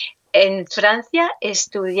confundo, en Francia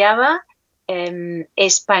estudiaba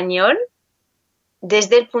español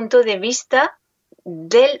desde el punto de vista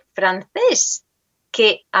del francés,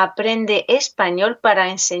 que aprende español para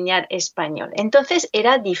enseñar español. Entonces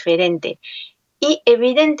era diferente y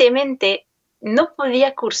evidentemente no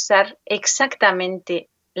podía cursar exactamente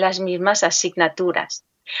las mismas asignaturas.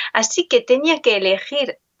 Así que tenía que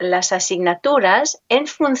elegir las asignaturas en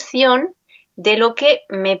función de lo que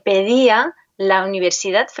me pedía la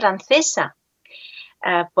universidad francesa.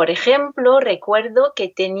 Por ejemplo, recuerdo que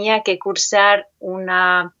tenía que cursar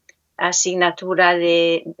una asignatura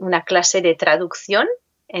de una clase de traducción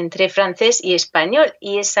entre francés y español,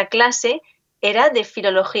 y esa clase era de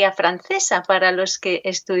filología francesa para los que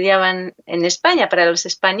estudiaban en España, para los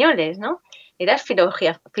españoles, ¿no? Era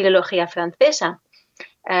filología francesa.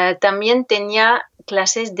 También tenía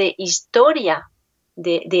clases de historia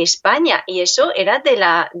de España, y eso era de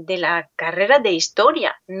la carrera de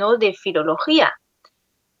historia, no de filología.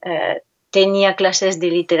 Tenía clases de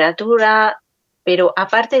literatura, pero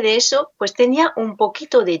aparte de eso, pues tenía un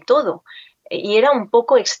poquito de todo. Y era un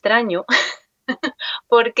poco extraño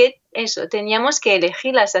porque eso, teníamos que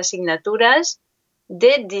elegir las asignaturas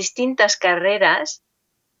de distintas carreras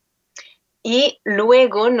y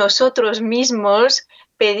luego nosotros mismos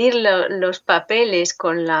pedir los papeles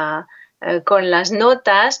con las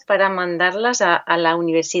notas para mandarlas a la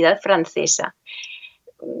universidad francesa.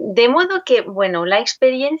 De modo que, bueno, la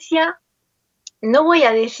experiencia, no voy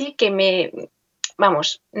a decir que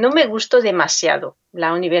no me gustó demasiado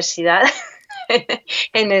la universidad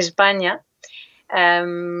en España.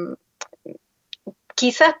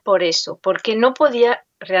 Quizás por eso, porque no podía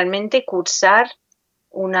realmente cursar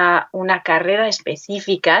una carrera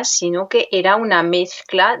específica, sino que era una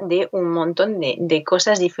mezcla de un montón de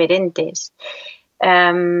cosas diferentes.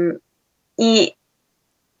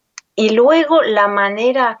 Y luego la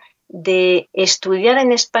manera de estudiar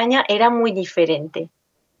en España era muy diferente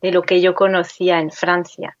de lo que yo conocía en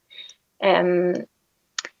Francia.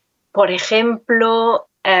 Por ejemplo,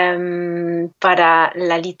 para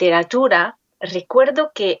la literatura,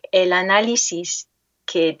 recuerdo que el análisis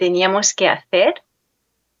que teníamos que hacer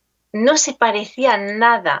no se parecía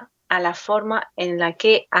nada a la forma en la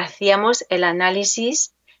que hacíamos el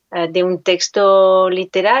análisis de un texto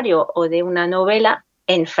literario o de una novela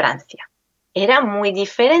en Francia. Era muy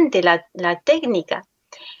diferente la técnica.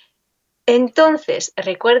 Entonces,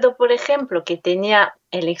 recuerdo, por ejemplo, que tenía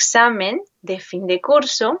el examen de fin de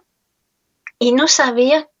curso y no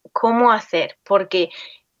sabía cómo hacer, porque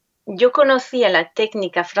yo conocía la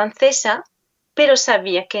técnica francesa, pero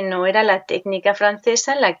sabía que no era la técnica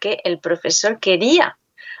francesa la que el profesor quería.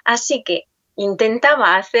 Así que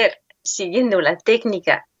intentaba hacer siguiendo la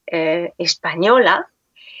técnica española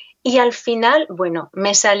y al final, bueno,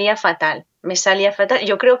 me salía fatal.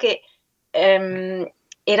 Yo creo que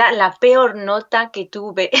era la peor nota que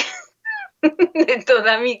tuve de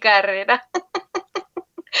toda mi carrera.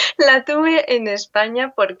 La tuve en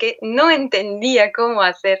España porque no entendía cómo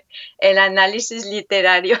hacer el análisis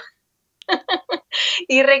literario.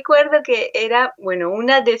 Y recuerdo que era, bueno,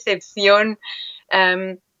 una decepción.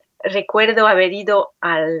 Recuerdo haber ido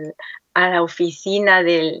a la oficina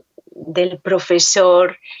del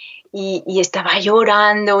profesor y estaba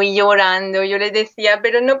llorando y llorando. Yo le decía,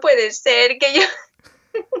 pero no puede ser que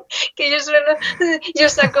yo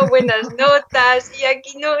saco buenas notas y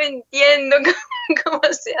aquí no entiendo cómo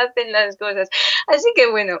se hacen las cosas. Así que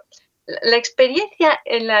bueno, la experiencia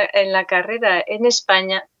en la carrera en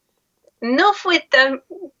España no fue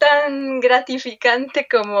tan gratificante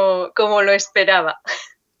como lo esperaba.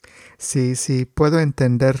 Sí, puedo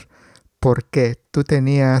entender por qué. Tú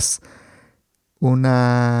tenías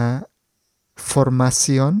una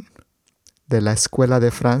formación de la escuela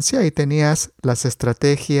de Francia y tenías las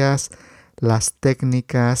estrategias, las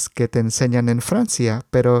técnicas que te enseñan en Francia,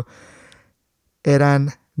 pero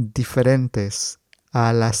eran diferentes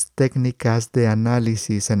a las técnicas de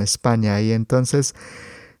análisis en España y entonces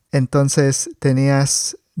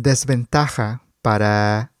tenías desventaja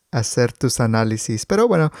para hacer tus análisis. Pero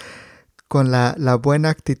bueno, con la buena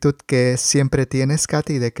actitud que siempre tienes,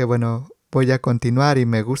 Katy, de que bueno, voy a continuar y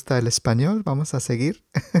me gusta el español, vamos a seguir.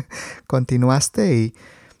 Continuaste y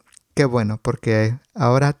qué bueno, porque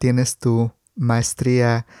ahora tienes tu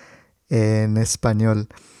maestría en español.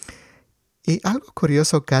 Y algo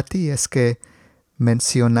curioso, Katy, es que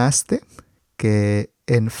mencionaste que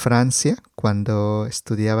en Francia, cuando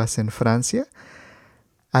estudiabas en Francia,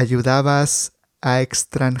 ayudabas a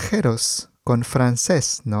extranjeros con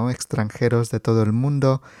francés, ¿no? Extranjeros de todo el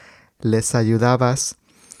mundo, les ayudabas.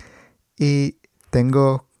 Y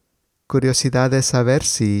tengo curiosidad de saber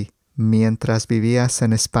si mientras vivías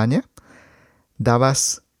en España,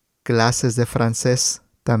 dabas clases de francés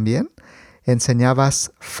también,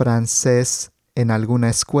 enseñabas francés en alguna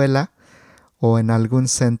escuela o en algún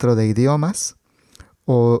centro de idiomas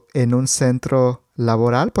o en un centro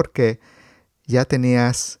laboral, porque ya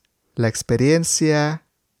tenías la experiencia,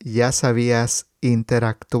 ya sabías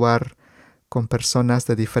interactuar con personas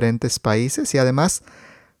de diferentes países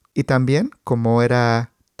y también como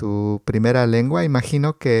era tu primera lengua,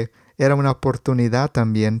 imagino que era una oportunidad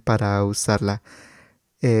también para usarla.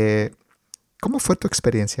 ¿Cómo fue tu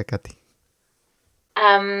experiencia, Katy?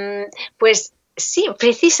 Pues sí,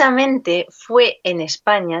 precisamente fue en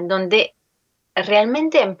España donde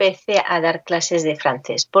realmente empecé a dar clases de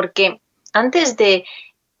francés, porque antes de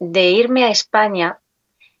irme a España,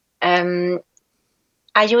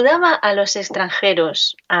 ayudaba a los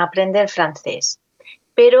extranjeros a aprender francés,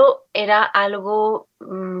 pero era algo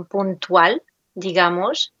puntual,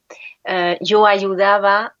 digamos. Yo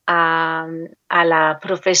ayudaba a la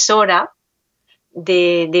profesora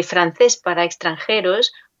de francés para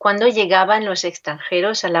extranjeros cuando llegaban los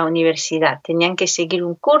extranjeros a la universidad. Tenían que seguir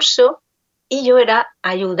un curso y yo era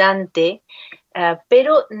ayudante,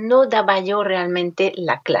 pero no daba yo realmente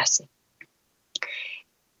la clase.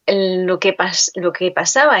 Lo que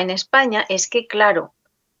pasaba en España es que, claro,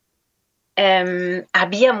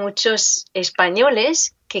 había muchos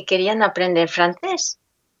españoles que querían aprender francés.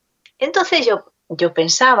 Entonces yo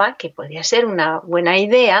pensaba que podía ser una buena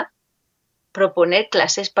idea proponer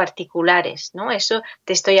clases particulares, ¿no? Eso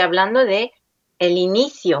te estoy hablando de el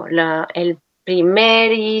inicio, el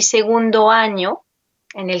primer y segundo año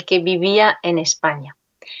en el que vivía en España.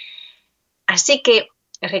 Así que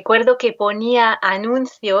recuerdo que ponía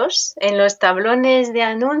anuncios en los tablones de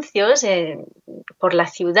anuncios por la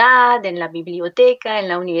ciudad, en la biblioteca, en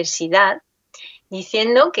la universidad,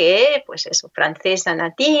 diciendo que, pues eso, francesa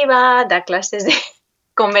nativa, da clases de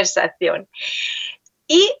conversación.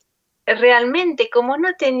 Y realmente, como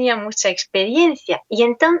no tenía mucha experiencia y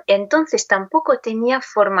entonces tampoco tenía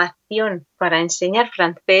formación para enseñar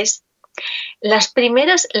francés, las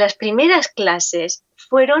primeras clases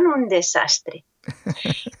fueron un desastre.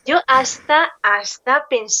 Yo hasta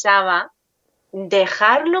pensaba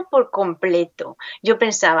dejarlo por completo. Yo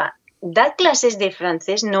pensaba, dar clases de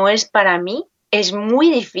francés no es para mí, es muy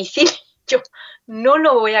difícil, yo no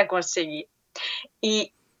lo voy a conseguir.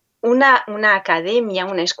 Y una academia,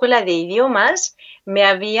 una escuela de idiomas, me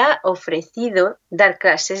había ofrecido dar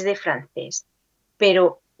clases de francés,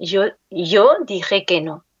 pero yo dije que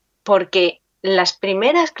no, porque las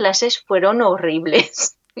primeras clases fueron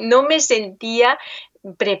horribles. No me sentía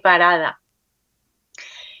preparada.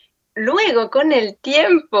 Luego, con el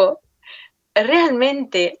tiempo,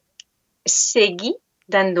 realmente seguí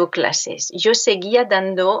dando clases. Yo seguía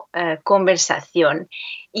dando conversación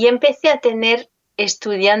y empecé a tener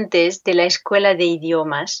estudiantes de la escuela de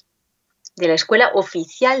idiomas, de la escuela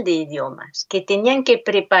oficial de idiomas, que tenían que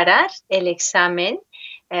preparar el examen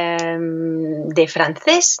de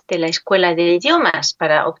francés de la escuela de idiomas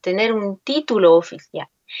para obtener un título oficial.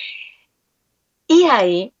 Y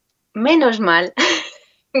ahí, menos mal,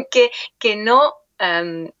 que no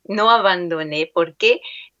abandoné, porque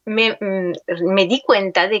me di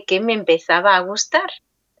cuenta de que me empezaba a gustar.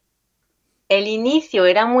 El inicio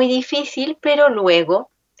era muy difícil, pero luego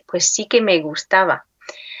pues sí que me gustaba.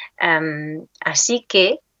 Así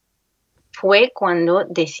que fue cuando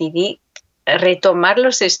decidí retomar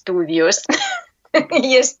los estudios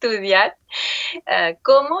y estudiar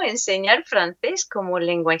cómo enseñar francés como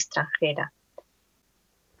lengua extranjera.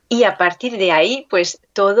 Y a partir de ahí, pues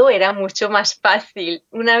todo era mucho más fácil.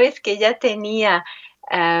 Una vez que ya tenía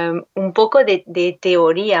un poco de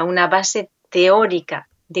teoría, una base teórica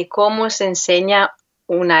de cómo se enseña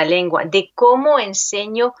una lengua, de cómo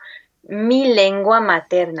enseño mi lengua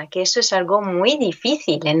materna, que eso es algo muy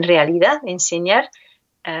difícil en realidad, enseñar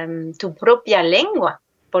tu propia lengua,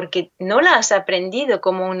 porque no la has aprendido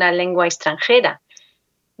como una lengua extranjera.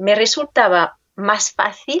 Me resultaba más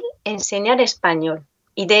fácil enseñar español.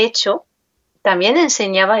 Y de hecho, también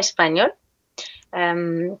enseñaba español.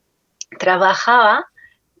 Trabajaba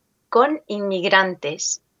con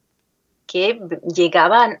inmigrantes que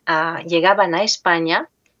llegaban a España.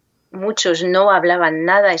 Muchos no hablaban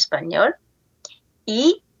nada español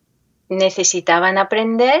y necesitaban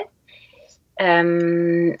aprender.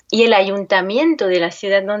 y el ayuntamiento de la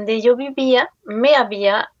ciudad donde yo vivía me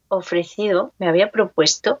había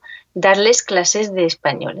propuesto darles clases de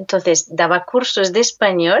español. Entonces, daba cursos de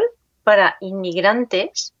español para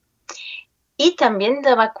inmigrantes y también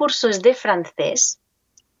daba cursos de francés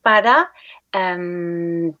para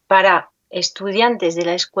estudiantes de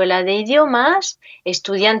la escuela de idiomas,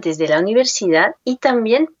 estudiantes de la universidad y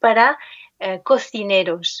también para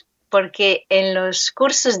cocineros, porque en los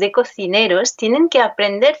cursos de cocineros tienen que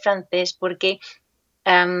aprender francés porque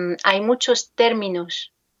hay muchos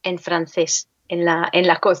términos en francés en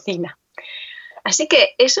la cocina. Así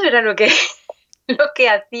que eso era lo que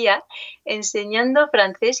hacía enseñando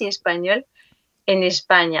francés y español en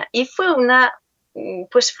España. Y fueron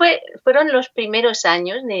los primeros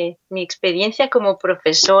años de mi experiencia como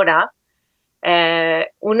profesora,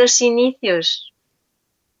 unos inicios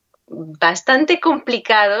bastante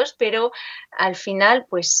complicados, pero al final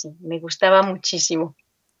pues sí, me gustaba muchísimo.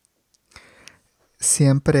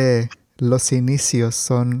 Siempre los inicios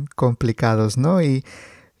son complicados, ¿no? Y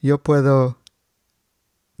yo puedo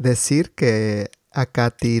decir que a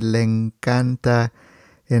Katy le encanta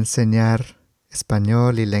enseñar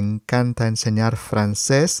español y le encanta enseñar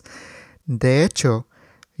francés. De hecho,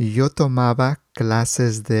 yo tomaba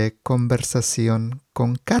clases de conversación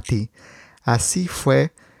con Katy. Así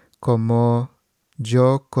fue como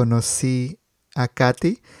yo conocí a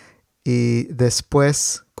Katy y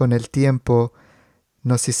después, con el tiempo,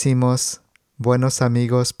 nos hicimos buenos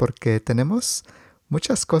amigos porque tenemos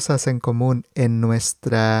muchas cosas en común en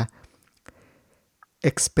nuestra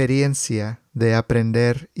experiencia de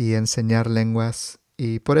aprender y enseñar lenguas,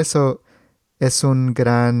 y por eso es un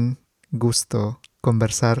gran gusto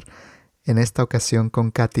conversar en esta ocasión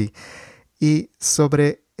con Katy. Y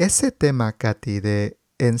sobre ese tema, Katy, de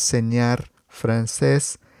enseñar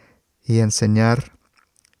francés y enseñar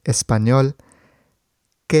español,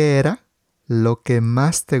 ¿qué era lo que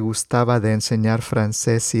más te gustaba de enseñar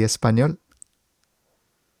francés y español?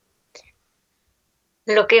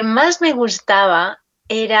 Lo que más me gustaba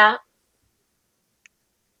era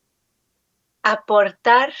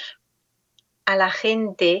aportar a la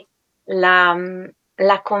gente la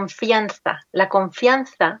confianza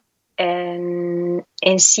en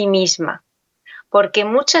sí misma. Porque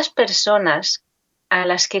muchas personas a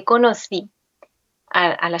las que conocía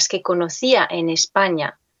en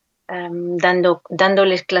España,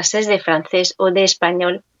 dándoles clases de francés o de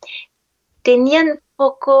español, tenían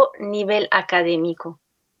poco nivel académico.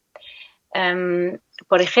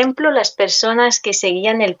 Por ejemplo, las personas que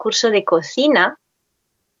seguían el curso de cocina,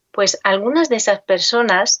 pues algunas de esas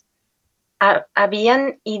personas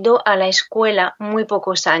habían ido a la escuela muy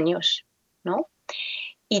pocos años, ¿no?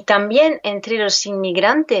 Y también entre los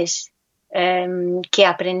inmigrantes que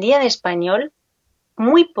aprendían español,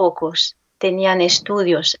 muy pocos tenían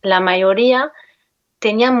estudios, la mayoría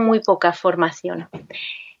tenían muy poca formación.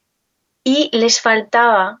 Y les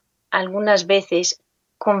faltaba algunas veces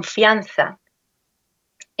confianza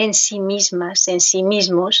en sí mismas, en sí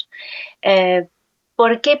mismos,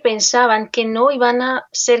 porque pensaban que no iban a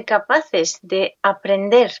ser capaces de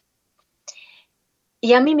aprender.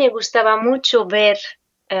 Y a mí me gustaba mucho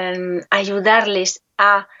ayudarles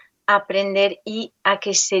a aprender y a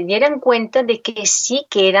que se dieran cuenta de que sí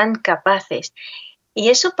que eran capaces. Y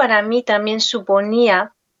eso para mí también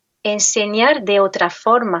suponía enseñar de otra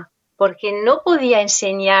forma, porque no podía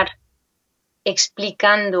enseñar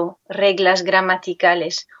explicando reglas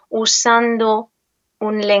gramaticales, usando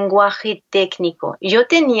un lenguaje técnico. Yo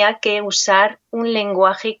tenía que usar un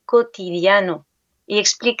lenguaje cotidiano y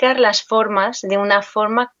explicar las formas de una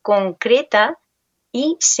forma concreta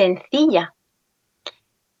y sencilla.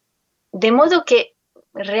 De modo que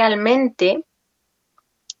realmente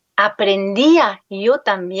aprendía yo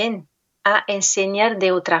también a enseñar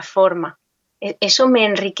de otra forma. Eso me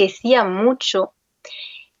enriquecía mucho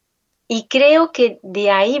y creo que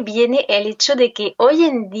de ahí viene el hecho de que hoy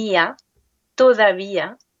en día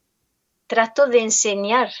todavía trato de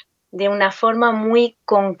enseñar de una forma muy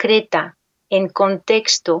concreta, en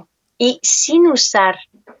contexto y sin usar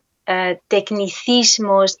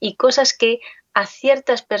tecnicismos y cosas que a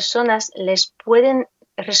ciertas personas les pueden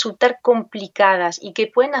resultar complicadas y que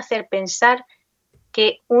pueden hacer pensar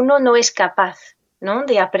que uno no es capaz, ¿no?,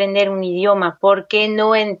 de aprender un idioma porque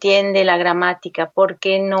no entiende la gramática,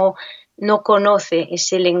 porque no conoce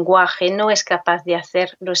ese lenguaje, no es capaz de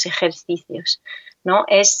hacer los ejercicios, ¿no?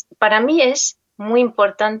 Para mí es muy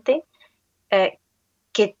importante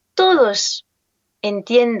que todos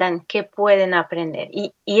entiendan que pueden aprender.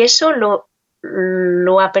 Y eso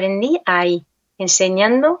lo aprendí ahí,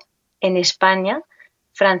 enseñando en España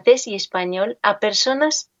francés y español a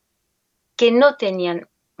personas que no tenían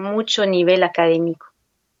mucho nivel académico.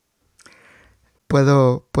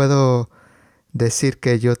 Puedo decir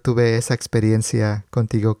que yo tuve esa experiencia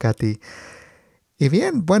contigo, Katy. Y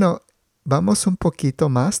bien, bueno, vamos un poquito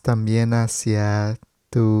más también hacia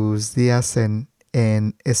tus días en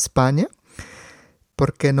España.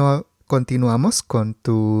 ¿Por qué no continuamos con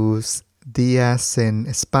tus días en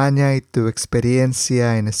España y tu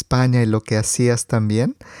experiencia en España y lo que hacías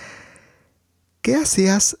también? ¿Qué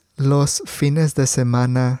hacías los fines de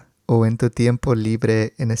semana o en tu tiempo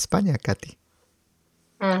libre en España, Katy?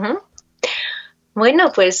 Uh-huh.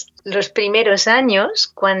 Bueno, pues los primeros años,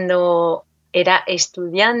 cuando era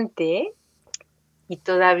estudiante y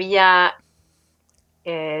todavía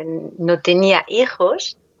no tenía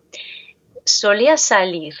hijos, solía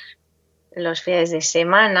salir los fines de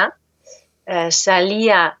semana,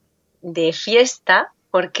 salía de fiesta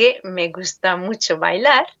porque me gusta mucho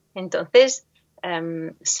bailar, entonces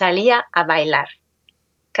salía a bailar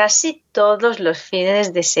casi todos los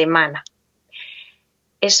fines de semana.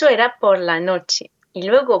 Eso era por la noche. Y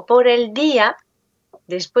luego por el día,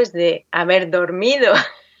 después de haber dormido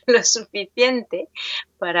lo suficiente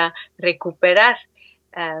para recuperar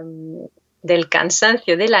del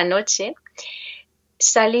cansancio de la noche,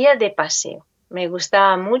 salía de paseo. Me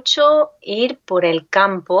gustaba mucho ir por el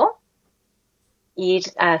campo, ir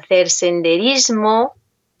a hacer senderismo,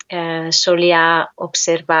 solía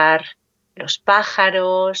observar los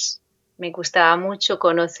pájaros, me gustaba mucho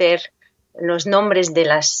conocer los nombres de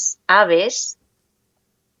las aves,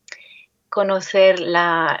 conocer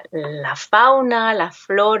la fauna, la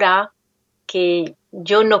flora que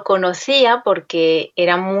yo no conocía porque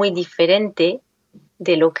era muy diferente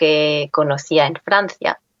de lo que conocía en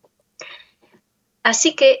Francia.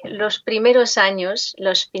 Así que los primeros años,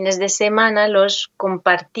 los fines de semana, los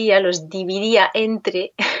compartía, los dividía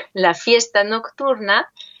entre la fiesta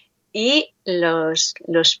nocturna y los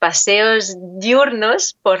paseos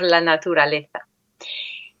diurnos por la naturaleza.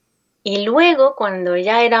 Y luego, cuando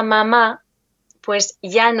ya era mamá, pues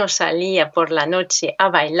ya no salía por la noche a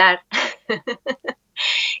bailar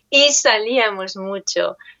y salíamos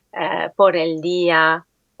mucho por el día,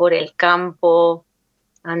 por el campo,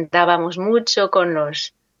 andábamos mucho con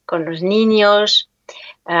los niños,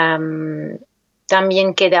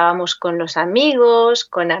 también quedábamos con los amigos,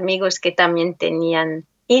 con amigos que también tenían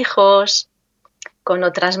hijos, con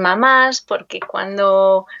otras mamás, porque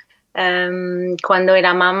cuando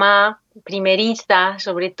era mamá primeriza,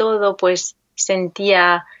 sobre todo, pues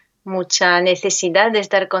sentía mucha necesidad de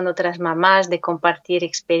estar con otras mamás, de compartir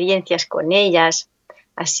experiencias con ellas.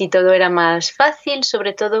 Así todo era más fácil,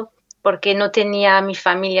 sobre todo porque no tenía a mi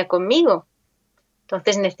familia conmigo.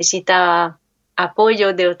 Entonces necesitaba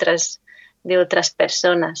apoyo de otras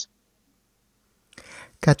personas.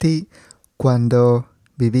 Katy, cuando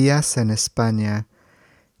vivías en España,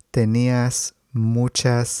 ¿tenías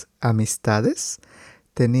muchas amistades?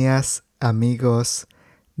 ¿Tenías amigos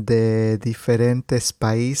de diferentes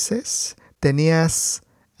países? ¿Tenías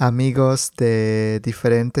amigos de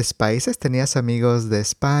diferentes países? ¿Tenías amigos de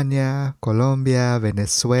España, Colombia,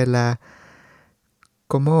 Venezuela?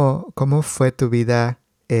 ¿Cómo fue tu vida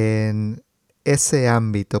en ese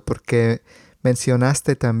ámbito? Porque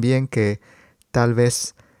mencionaste también que tal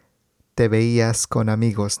vez te veías con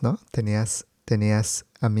amigos, ¿no? Tenías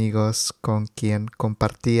amigos con quien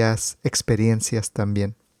compartías experiencias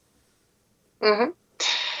también. Uh-huh.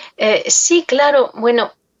 Sí, claro.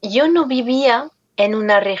 Bueno, yo no vivía en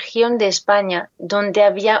una región de España donde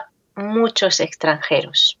había muchos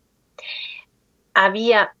extranjeros.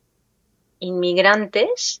 Había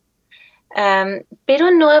inmigrantes,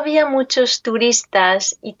 pero no había muchos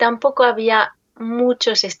turistas y tampoco había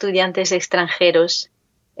muchos estudiantes extranjeros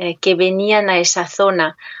que venían a esa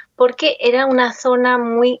zona, porque era una zona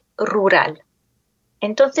muy rural.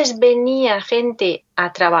 Entonces venía gente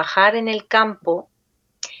a trabajar en el campo,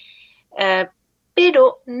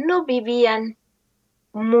 pero no vivían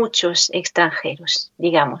muchos extranjeros,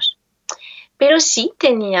 digamos. Pero sí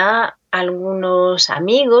tenía algunos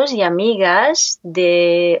amigos y amigas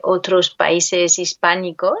de otros países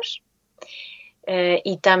hispánicos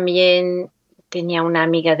y también tenía una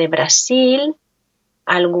amiga de Brasil,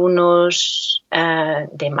 algunos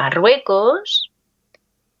de Marruecos,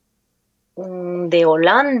 de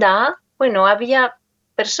Holanda. Bueno, había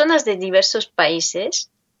personas de diversos países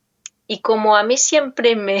y como a mí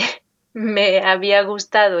siempre me había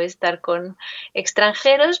gustado estar con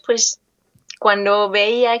extranjeros, pues cuando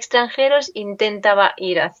veía extranjeros intentaba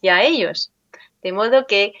ir hacia ellos. De modo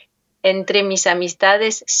que entre mis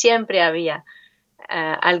amistades siempre había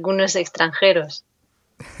algunos extranjeros.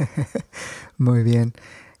 Muy bien.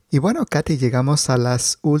 Y bueno, Katy, llegamos a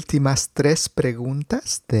las últimas 3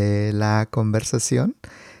 preguntas de la conversación.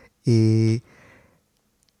 ¿Y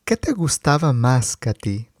qué te gustaba más,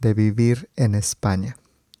 Katy, de vivir en España?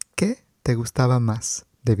 ¿Qué te gustaba más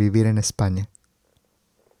de vivir en España?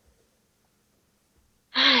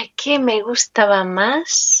 ¿Qué me gustaba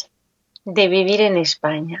más de vivir en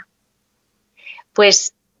España?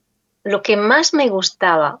 Pues lo que más me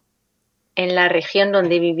gustaba en la región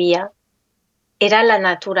donde vivía era la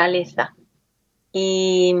naturaleza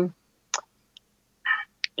y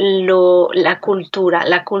la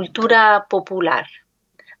cultura popular.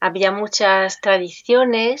 Había muchas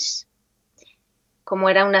tradiciones, como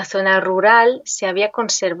era una zona rural, se había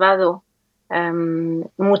conservado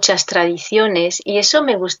muchas tradiciones y eso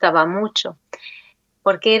me gustaba mucho,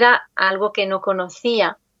 porque era algo que no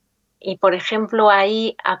conocía. Y, por ejemplo,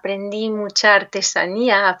 ahí aprendí mucha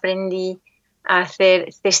artesanía, aprendí a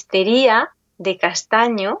hacer cestería de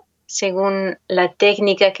castaño, según la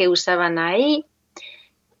técnica que usaban ahí.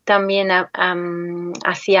 También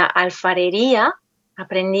hacía alfarería,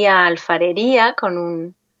 aprendía alfarería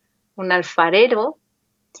con un alfarero.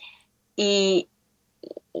 Y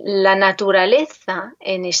la naturaleza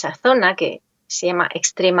en esa zona, que se llama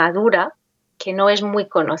Extremadura, que no es muy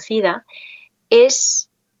conocida,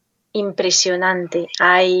 es impresionante.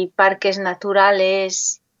 Hay parques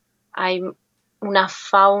naturales, hay una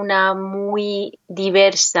fauna muy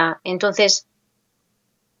diversa. Entonces,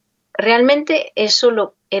 realmente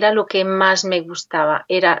eso era lo que más me gustaba.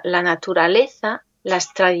 Era la naturaleza,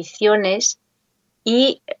 las tradiciones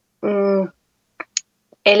y el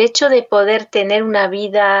hecho de poder tener una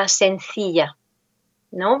vida sencilla,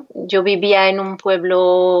 ¿no? Yo vivía en un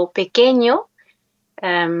pueblo pequeño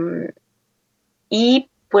y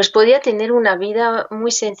pues podía tener una vida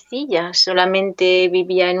muy sencilla. Solamente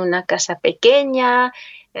vivía en una casa pequeña,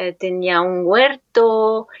 tenía un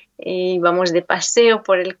huerto, íbamos de paseo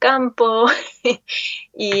por el campo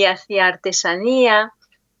y hacía artesanía.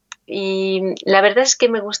 Y la verdad es que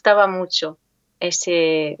me gustaba mucho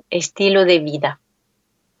ese estilo de vida.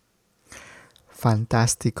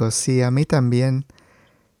 Fantástico, sí, a mí también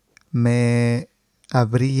me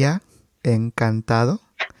habría encantado.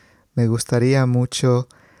 Me gustaría mucho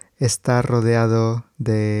estar rodeado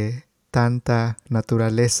de tanta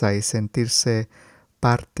naturaleza y sentirse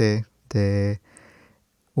parte de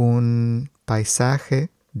un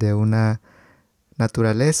paisaje, de una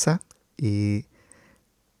naturaleza, y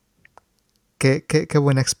qué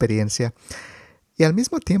buena experiencia. Y al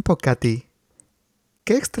mismo tiempo, Katy,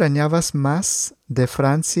 ¿qué extrañabas más de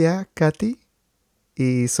Francia, Katy?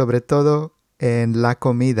 Y sobre todo en la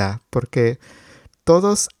comida, porque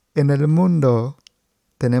todos en el mundo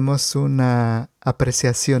tenemos una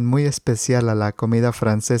apreciación muy especial a la comida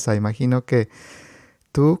francesa. Imagino que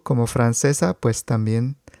tú, como francesa, pues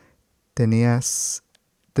también debías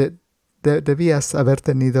haber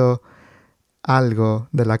tenido algo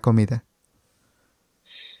de la comida.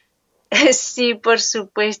 Sí, por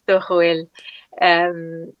supuesto, Joel.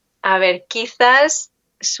 A ver, quizás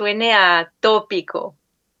suene a tópico,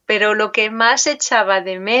 pero lo que más echaba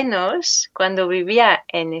de menos cuando vivía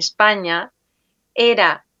en España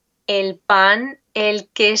era el pan, el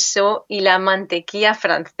queso y la mantequilla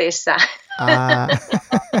francesa. Ah,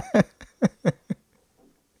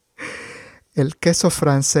 el queso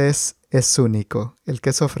francés es único. El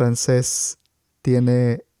queso francés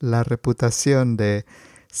tiene la reputación de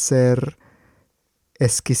ser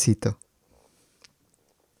exquisito.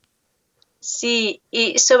 Sí,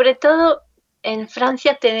 y sobre todo en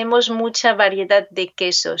Francia tenemos mucha variedad de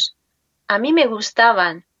quesos. A mí me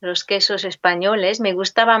gustaban los quesos españoles, me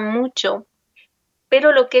gustaban mucho,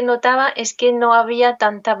 pero lo que notaba es que no había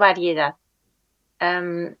tanta variedad.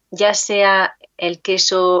 Ya sea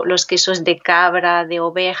los quesos de cabra, de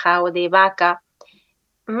oveja o de vaca,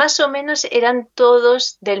 más o menos eran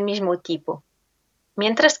todos del mismo tipo.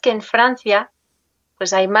 Mientras que en Francia,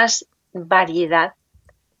 pues hay más variedad,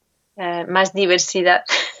 más diversidad,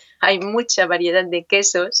 hay mucha variedad de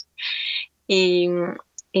quesos y,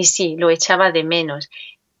 y sí, lo echaba de menos.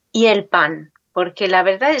 Y el pan, porque la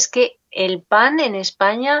verdad es que el pan en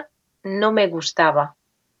España no me gustaba.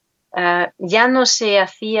 Ya no se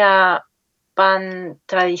hacía pan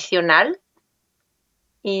tradicional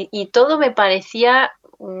y todo me parecía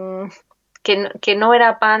que no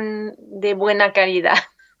era pan de buena calidad.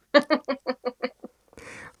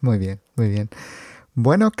 Muy bien, muy bien.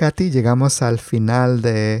 Bueno, Katy, llegamos al final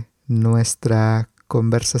de nuestra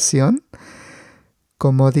conversación.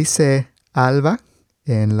 Como dice Alba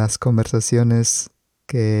en las conversaciones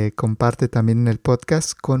que comparte también en el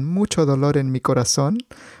podcast, con mucho dolor en mi corazón,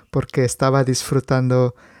 porque estaba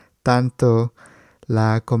disfrutando tanto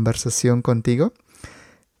la conversación contigo.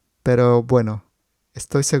 Pero bueno,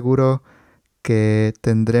 estoy seguro que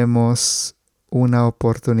tendremos una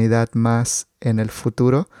oportunidad más en el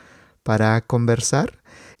futuro para conversar.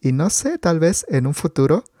 Y no sé, tal vez en un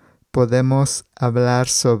futuro podemos hablar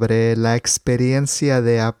sobre la experiencia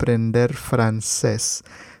de aprender francés.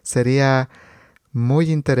 Sería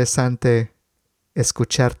muy interesante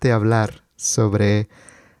escucharte hablar sobre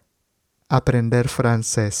aprender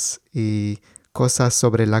francés y cosas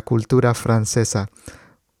sobre la cultura francesa.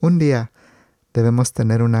 Un día debemos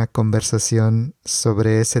tener una conversación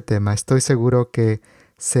sobre ese tema. Estoy seguro que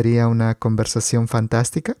sería una conversación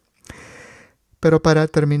fantástica. Pero para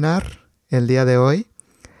terminar el día de hoy,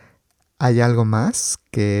 ¿hay algo más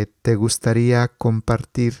que te gustaría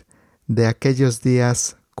compartir de aquellos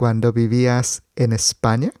días cuando vivías en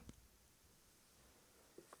España?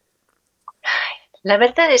 La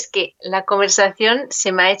verdad es que la conversación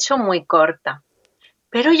se me ha hecho muy corta,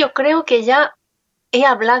 pero yo creo que ya he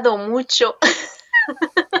hablado mucho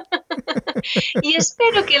y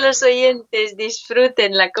espero que los oyentes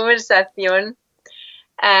disfruten la conversación.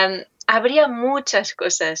 Habría muchas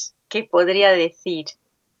cosas que podría decir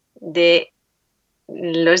de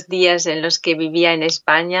los días en los que vivía en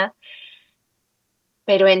España,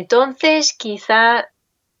 pero entonces quizá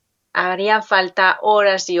haría falta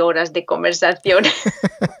horas y horas de conversación.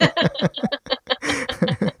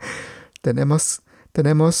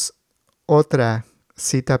 Tenemos otra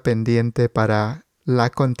cita pendiente para la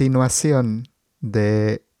continuación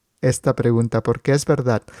de esta pregunta, porque es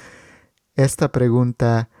verdad, esta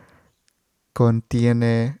pregunta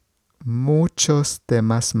contiene muchos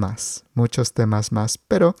temas más,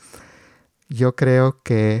 pero yo creo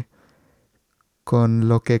que con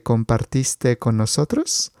lo que compartiste con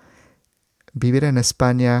nosotros, vivir en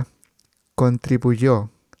España contribuyó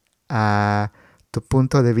a tu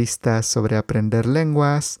punto de vista sobre aprender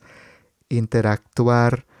lenguas,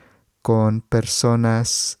 interactuar con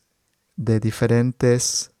personas de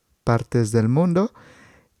diferentes partes del mundo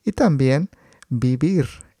y también vivir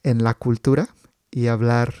en la cultura y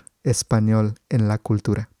hablar español en la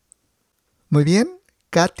cultura. Muy bien,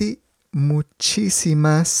 Katy,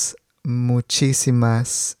 muchísimas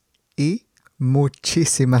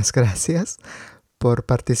gracias por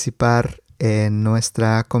participar en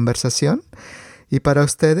nuestra conversación. Y para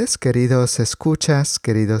ustedes, queridos escuchas,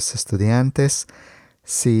 queridos estudiantes,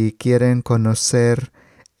 si quieren conocer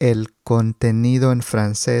el contenido en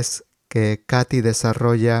francés que Katy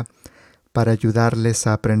desarrolla para ayudarles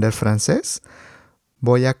a aprender francés,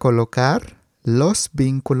 voy a colocar los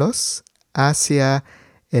vínculos hacia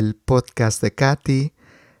el podcast de Katy,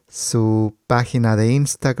 su página de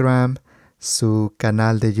Instagram, su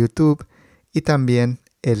canal de YouTube y también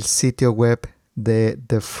el sitio web de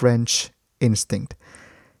The French Instinct.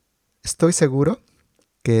 Estoy seguro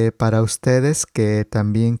que para ustedes que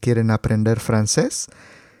también quieren aprender francés,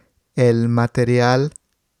 el material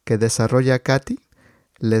que desarrolla Katy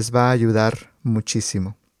les va a ayudar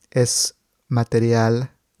muchísimo. Es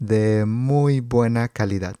material de muy buena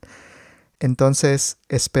calidad. Entonces,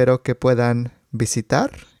 espero que puedan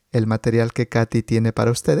visitar el material que Katy tiene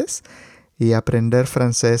para ustedes y aprender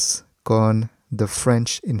francés con The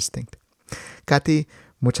French Instinct. Katy,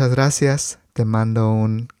 muchas gracias. Te mando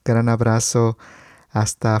un gran abrazo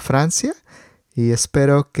hasta Francia y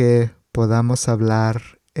espero que podamos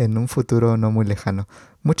hablar en un futuro no muy lejano.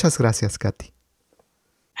 Muchas gracias, Katy.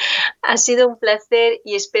 Ha sido un placer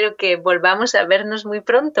y espero que volvamos a vernos muy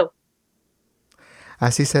pronto.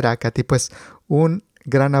 Así será, Katy. Pues un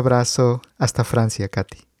gran abrazo hasta Francia,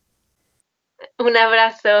 Katy. Un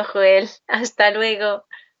abrazo, Joel. Hasta luego.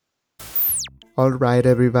 All right,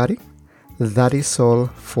 everybody. That is all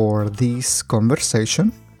for this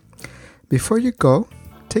conversation. Before you go,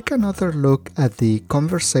 take another look at the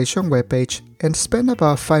conversation webpage and spend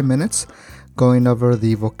about 5 minutes going over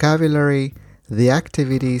the vocabulary, the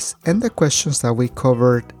activities, and the questions that we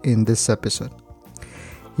covered in this episode.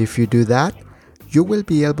 If you do that, you will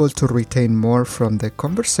be able to retain more from the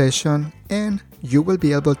conversation and you will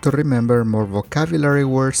be able to remember more vocabulary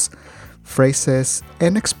words, phrases,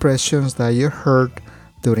 and expressions that you heard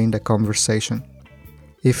during the conversation.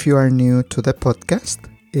 If you are new to the podcast,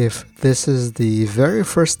 if this is the very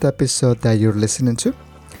first episode that you're listening to,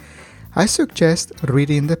 I suggest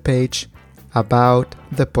reading the page about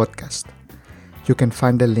the podcast. You can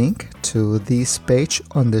find a link to this page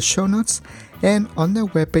on the show notes and on the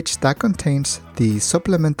webpage that contains the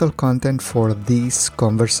supplemental content for this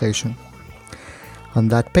conversation. On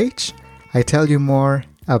that page, I tell you more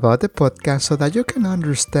about the podcast so that you can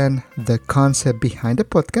understand the concept behind the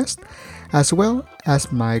podcast, as well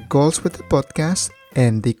as my goals with the podcast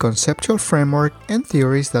and the conceptual framework and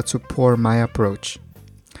theories that support my approach.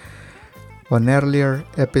 On earlier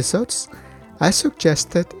episodes, I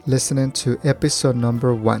suggested listening to episode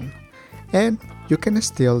number 1, and you can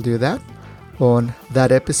still do that. On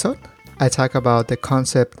that episode, I talk about the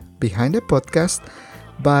concept behind the podcast,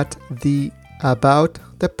 but the About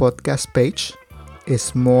the Podcast page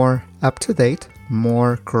is more up-to-date,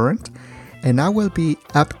 more current, and I will be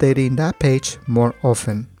updating that page more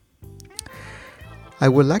often. I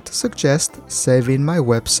would like to suggest saving my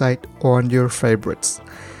website on your favorites.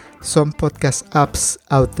 Some podcast apps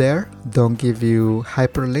out there don't give you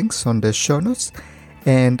hyperlinks on the show notes,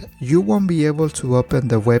 and you won't be able to open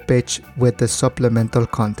the webpage with the supplemental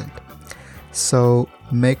content. So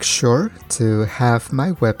make sure to have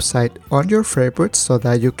my website on your favorites so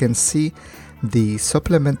that you can see the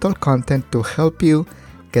supplemental content to help you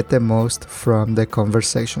get the most from the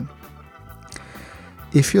conversation.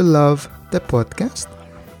 If you love the podcast,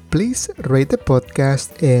 please rate the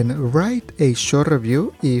podcast and write a short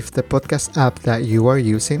review if the podcast app that you are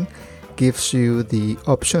using gives you the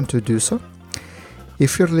option to do so.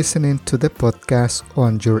 If you're listening to the podcast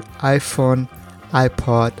on your iPhone,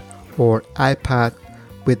 iPod, or iPad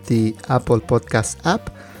with the Apple Podcast app,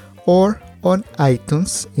 or on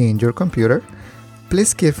iTunes in your computer,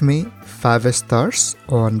 please give me 5 stars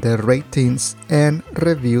on the ratings and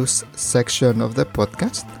reviews section of the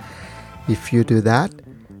podcast. If you do that,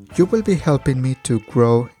 you will be helping me to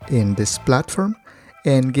grow in this platform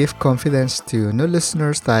and give confidence to new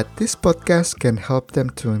listeners that this podcast can help them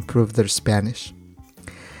to improve their Spanish.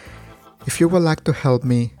 If you would like to help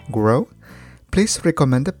me grow, please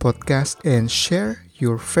recommend the podcast and share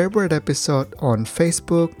your favorite episode on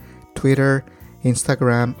Facebook, Twitter,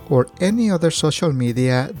 Instagram, or any other social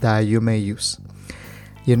media that you may use.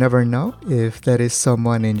 You never know if there is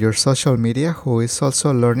someone in your social media who is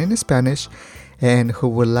also learning Spanish and who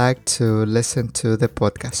would like to listen to the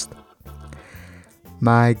podcast.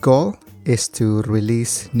 My goal is to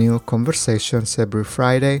release new conversations every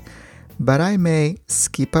Friday, but I may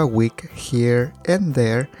skip a week here and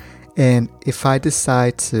there, and if I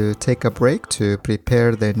decide to take a break to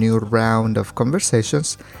prepare the new round of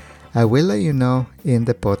conversations, I will let you know in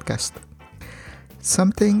the podcast.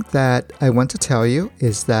 Something that I want to tell you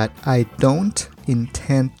is that I don't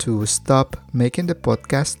intend to stop making the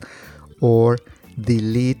podcast or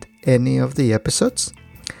delete any of the episodes.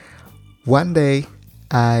 One day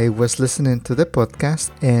I was listening to the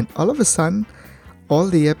podcast and all of a sudden all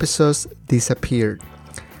the episodes disappeared.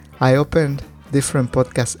 I opened different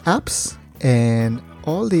podcast apps and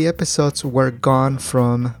all the episodes were gone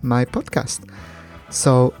from my podcast.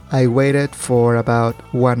 So I waited for about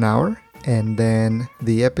 1 hour and then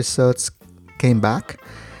the episodes came back.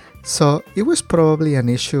 So it was probably an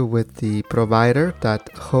issue with the provider that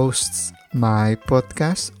hosts my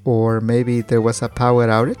podcast, or maybe there was a power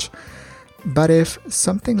outage. But if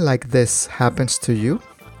something like this happens to you,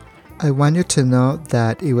 I want you to know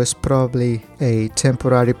that it was probably a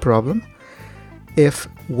temporary problem. If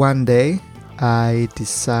one day I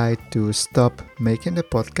decide to stop making the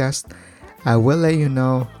podcast, I will let you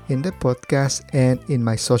know in the podcast and in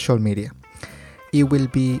my social media. It will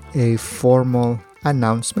be a formal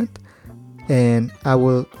announcement and I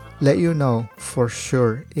will let you know for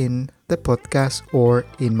sure in the podcast or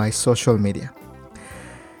in my social media.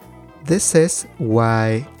 This is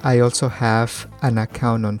why I also have an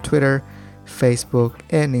account on Twitter, Facebook,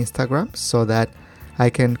 and Instagram so that I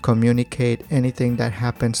can communicate anything that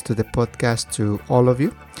happens to the podcast to all of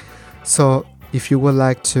you. So if you would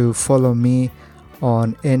like to follow me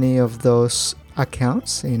on any of those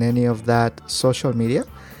accounts, in any of that social media,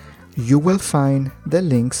 you will find the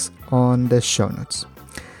links on the show notes.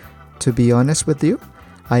 To be honest with you,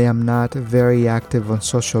 I am not very active on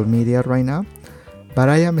social media right now, but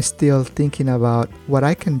I am still thinking about what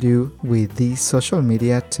I can do with these social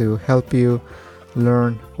media to help you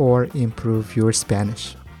learn or improve your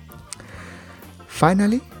Spanish.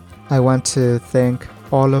 Finally, I want to thank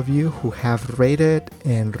all of you who have rated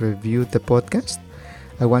and reviewed the podcast.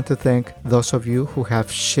 I want to thank those of you who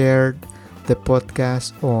have shared the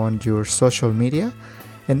podcast on your social media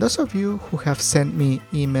and those of you who have sent me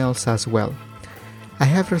emails as well. I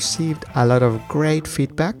have received a lot of great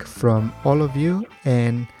feedback from all of you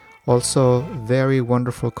and also very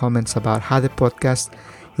wonderful comments about how the podcast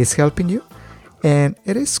is helping you. And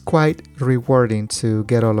it is quite rewarding to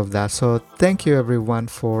get all of that. So thank you everyone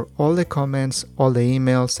for all the comments, all the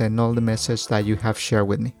emails, and all the messages that you have shared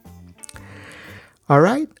with me. All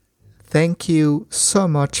right. Thank you so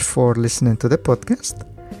much for listening to the podcast.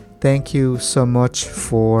 Thank you so much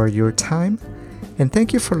for your time. And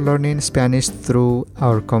thank you for learning Spanish through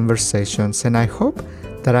our conversations. And I hope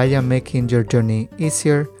that I am making your journey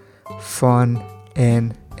easier, fun,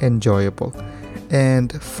 and enjoyable.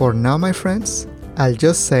 And for now, my friends, I'll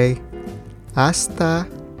just say hasta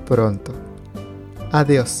pronto.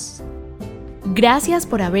 Adiós. Gracias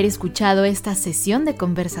por haber escuchado esta sesión de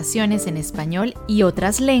conversaciones en español y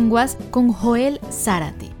otras lenguas con Joel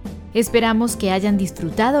Zárate. Esperamos que hayan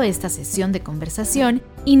disfrutado esta sesión de conversación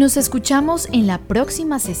y nos escuchamos en la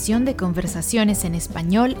próxima sesión de conversaciones en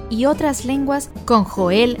español y otras lenguas con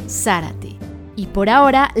Joel Zárate. Y por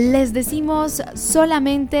ahora les decimos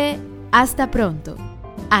solamente hasta pronto.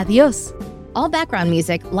 Adiós. All background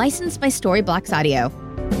music licensed by Storyblocks Audio.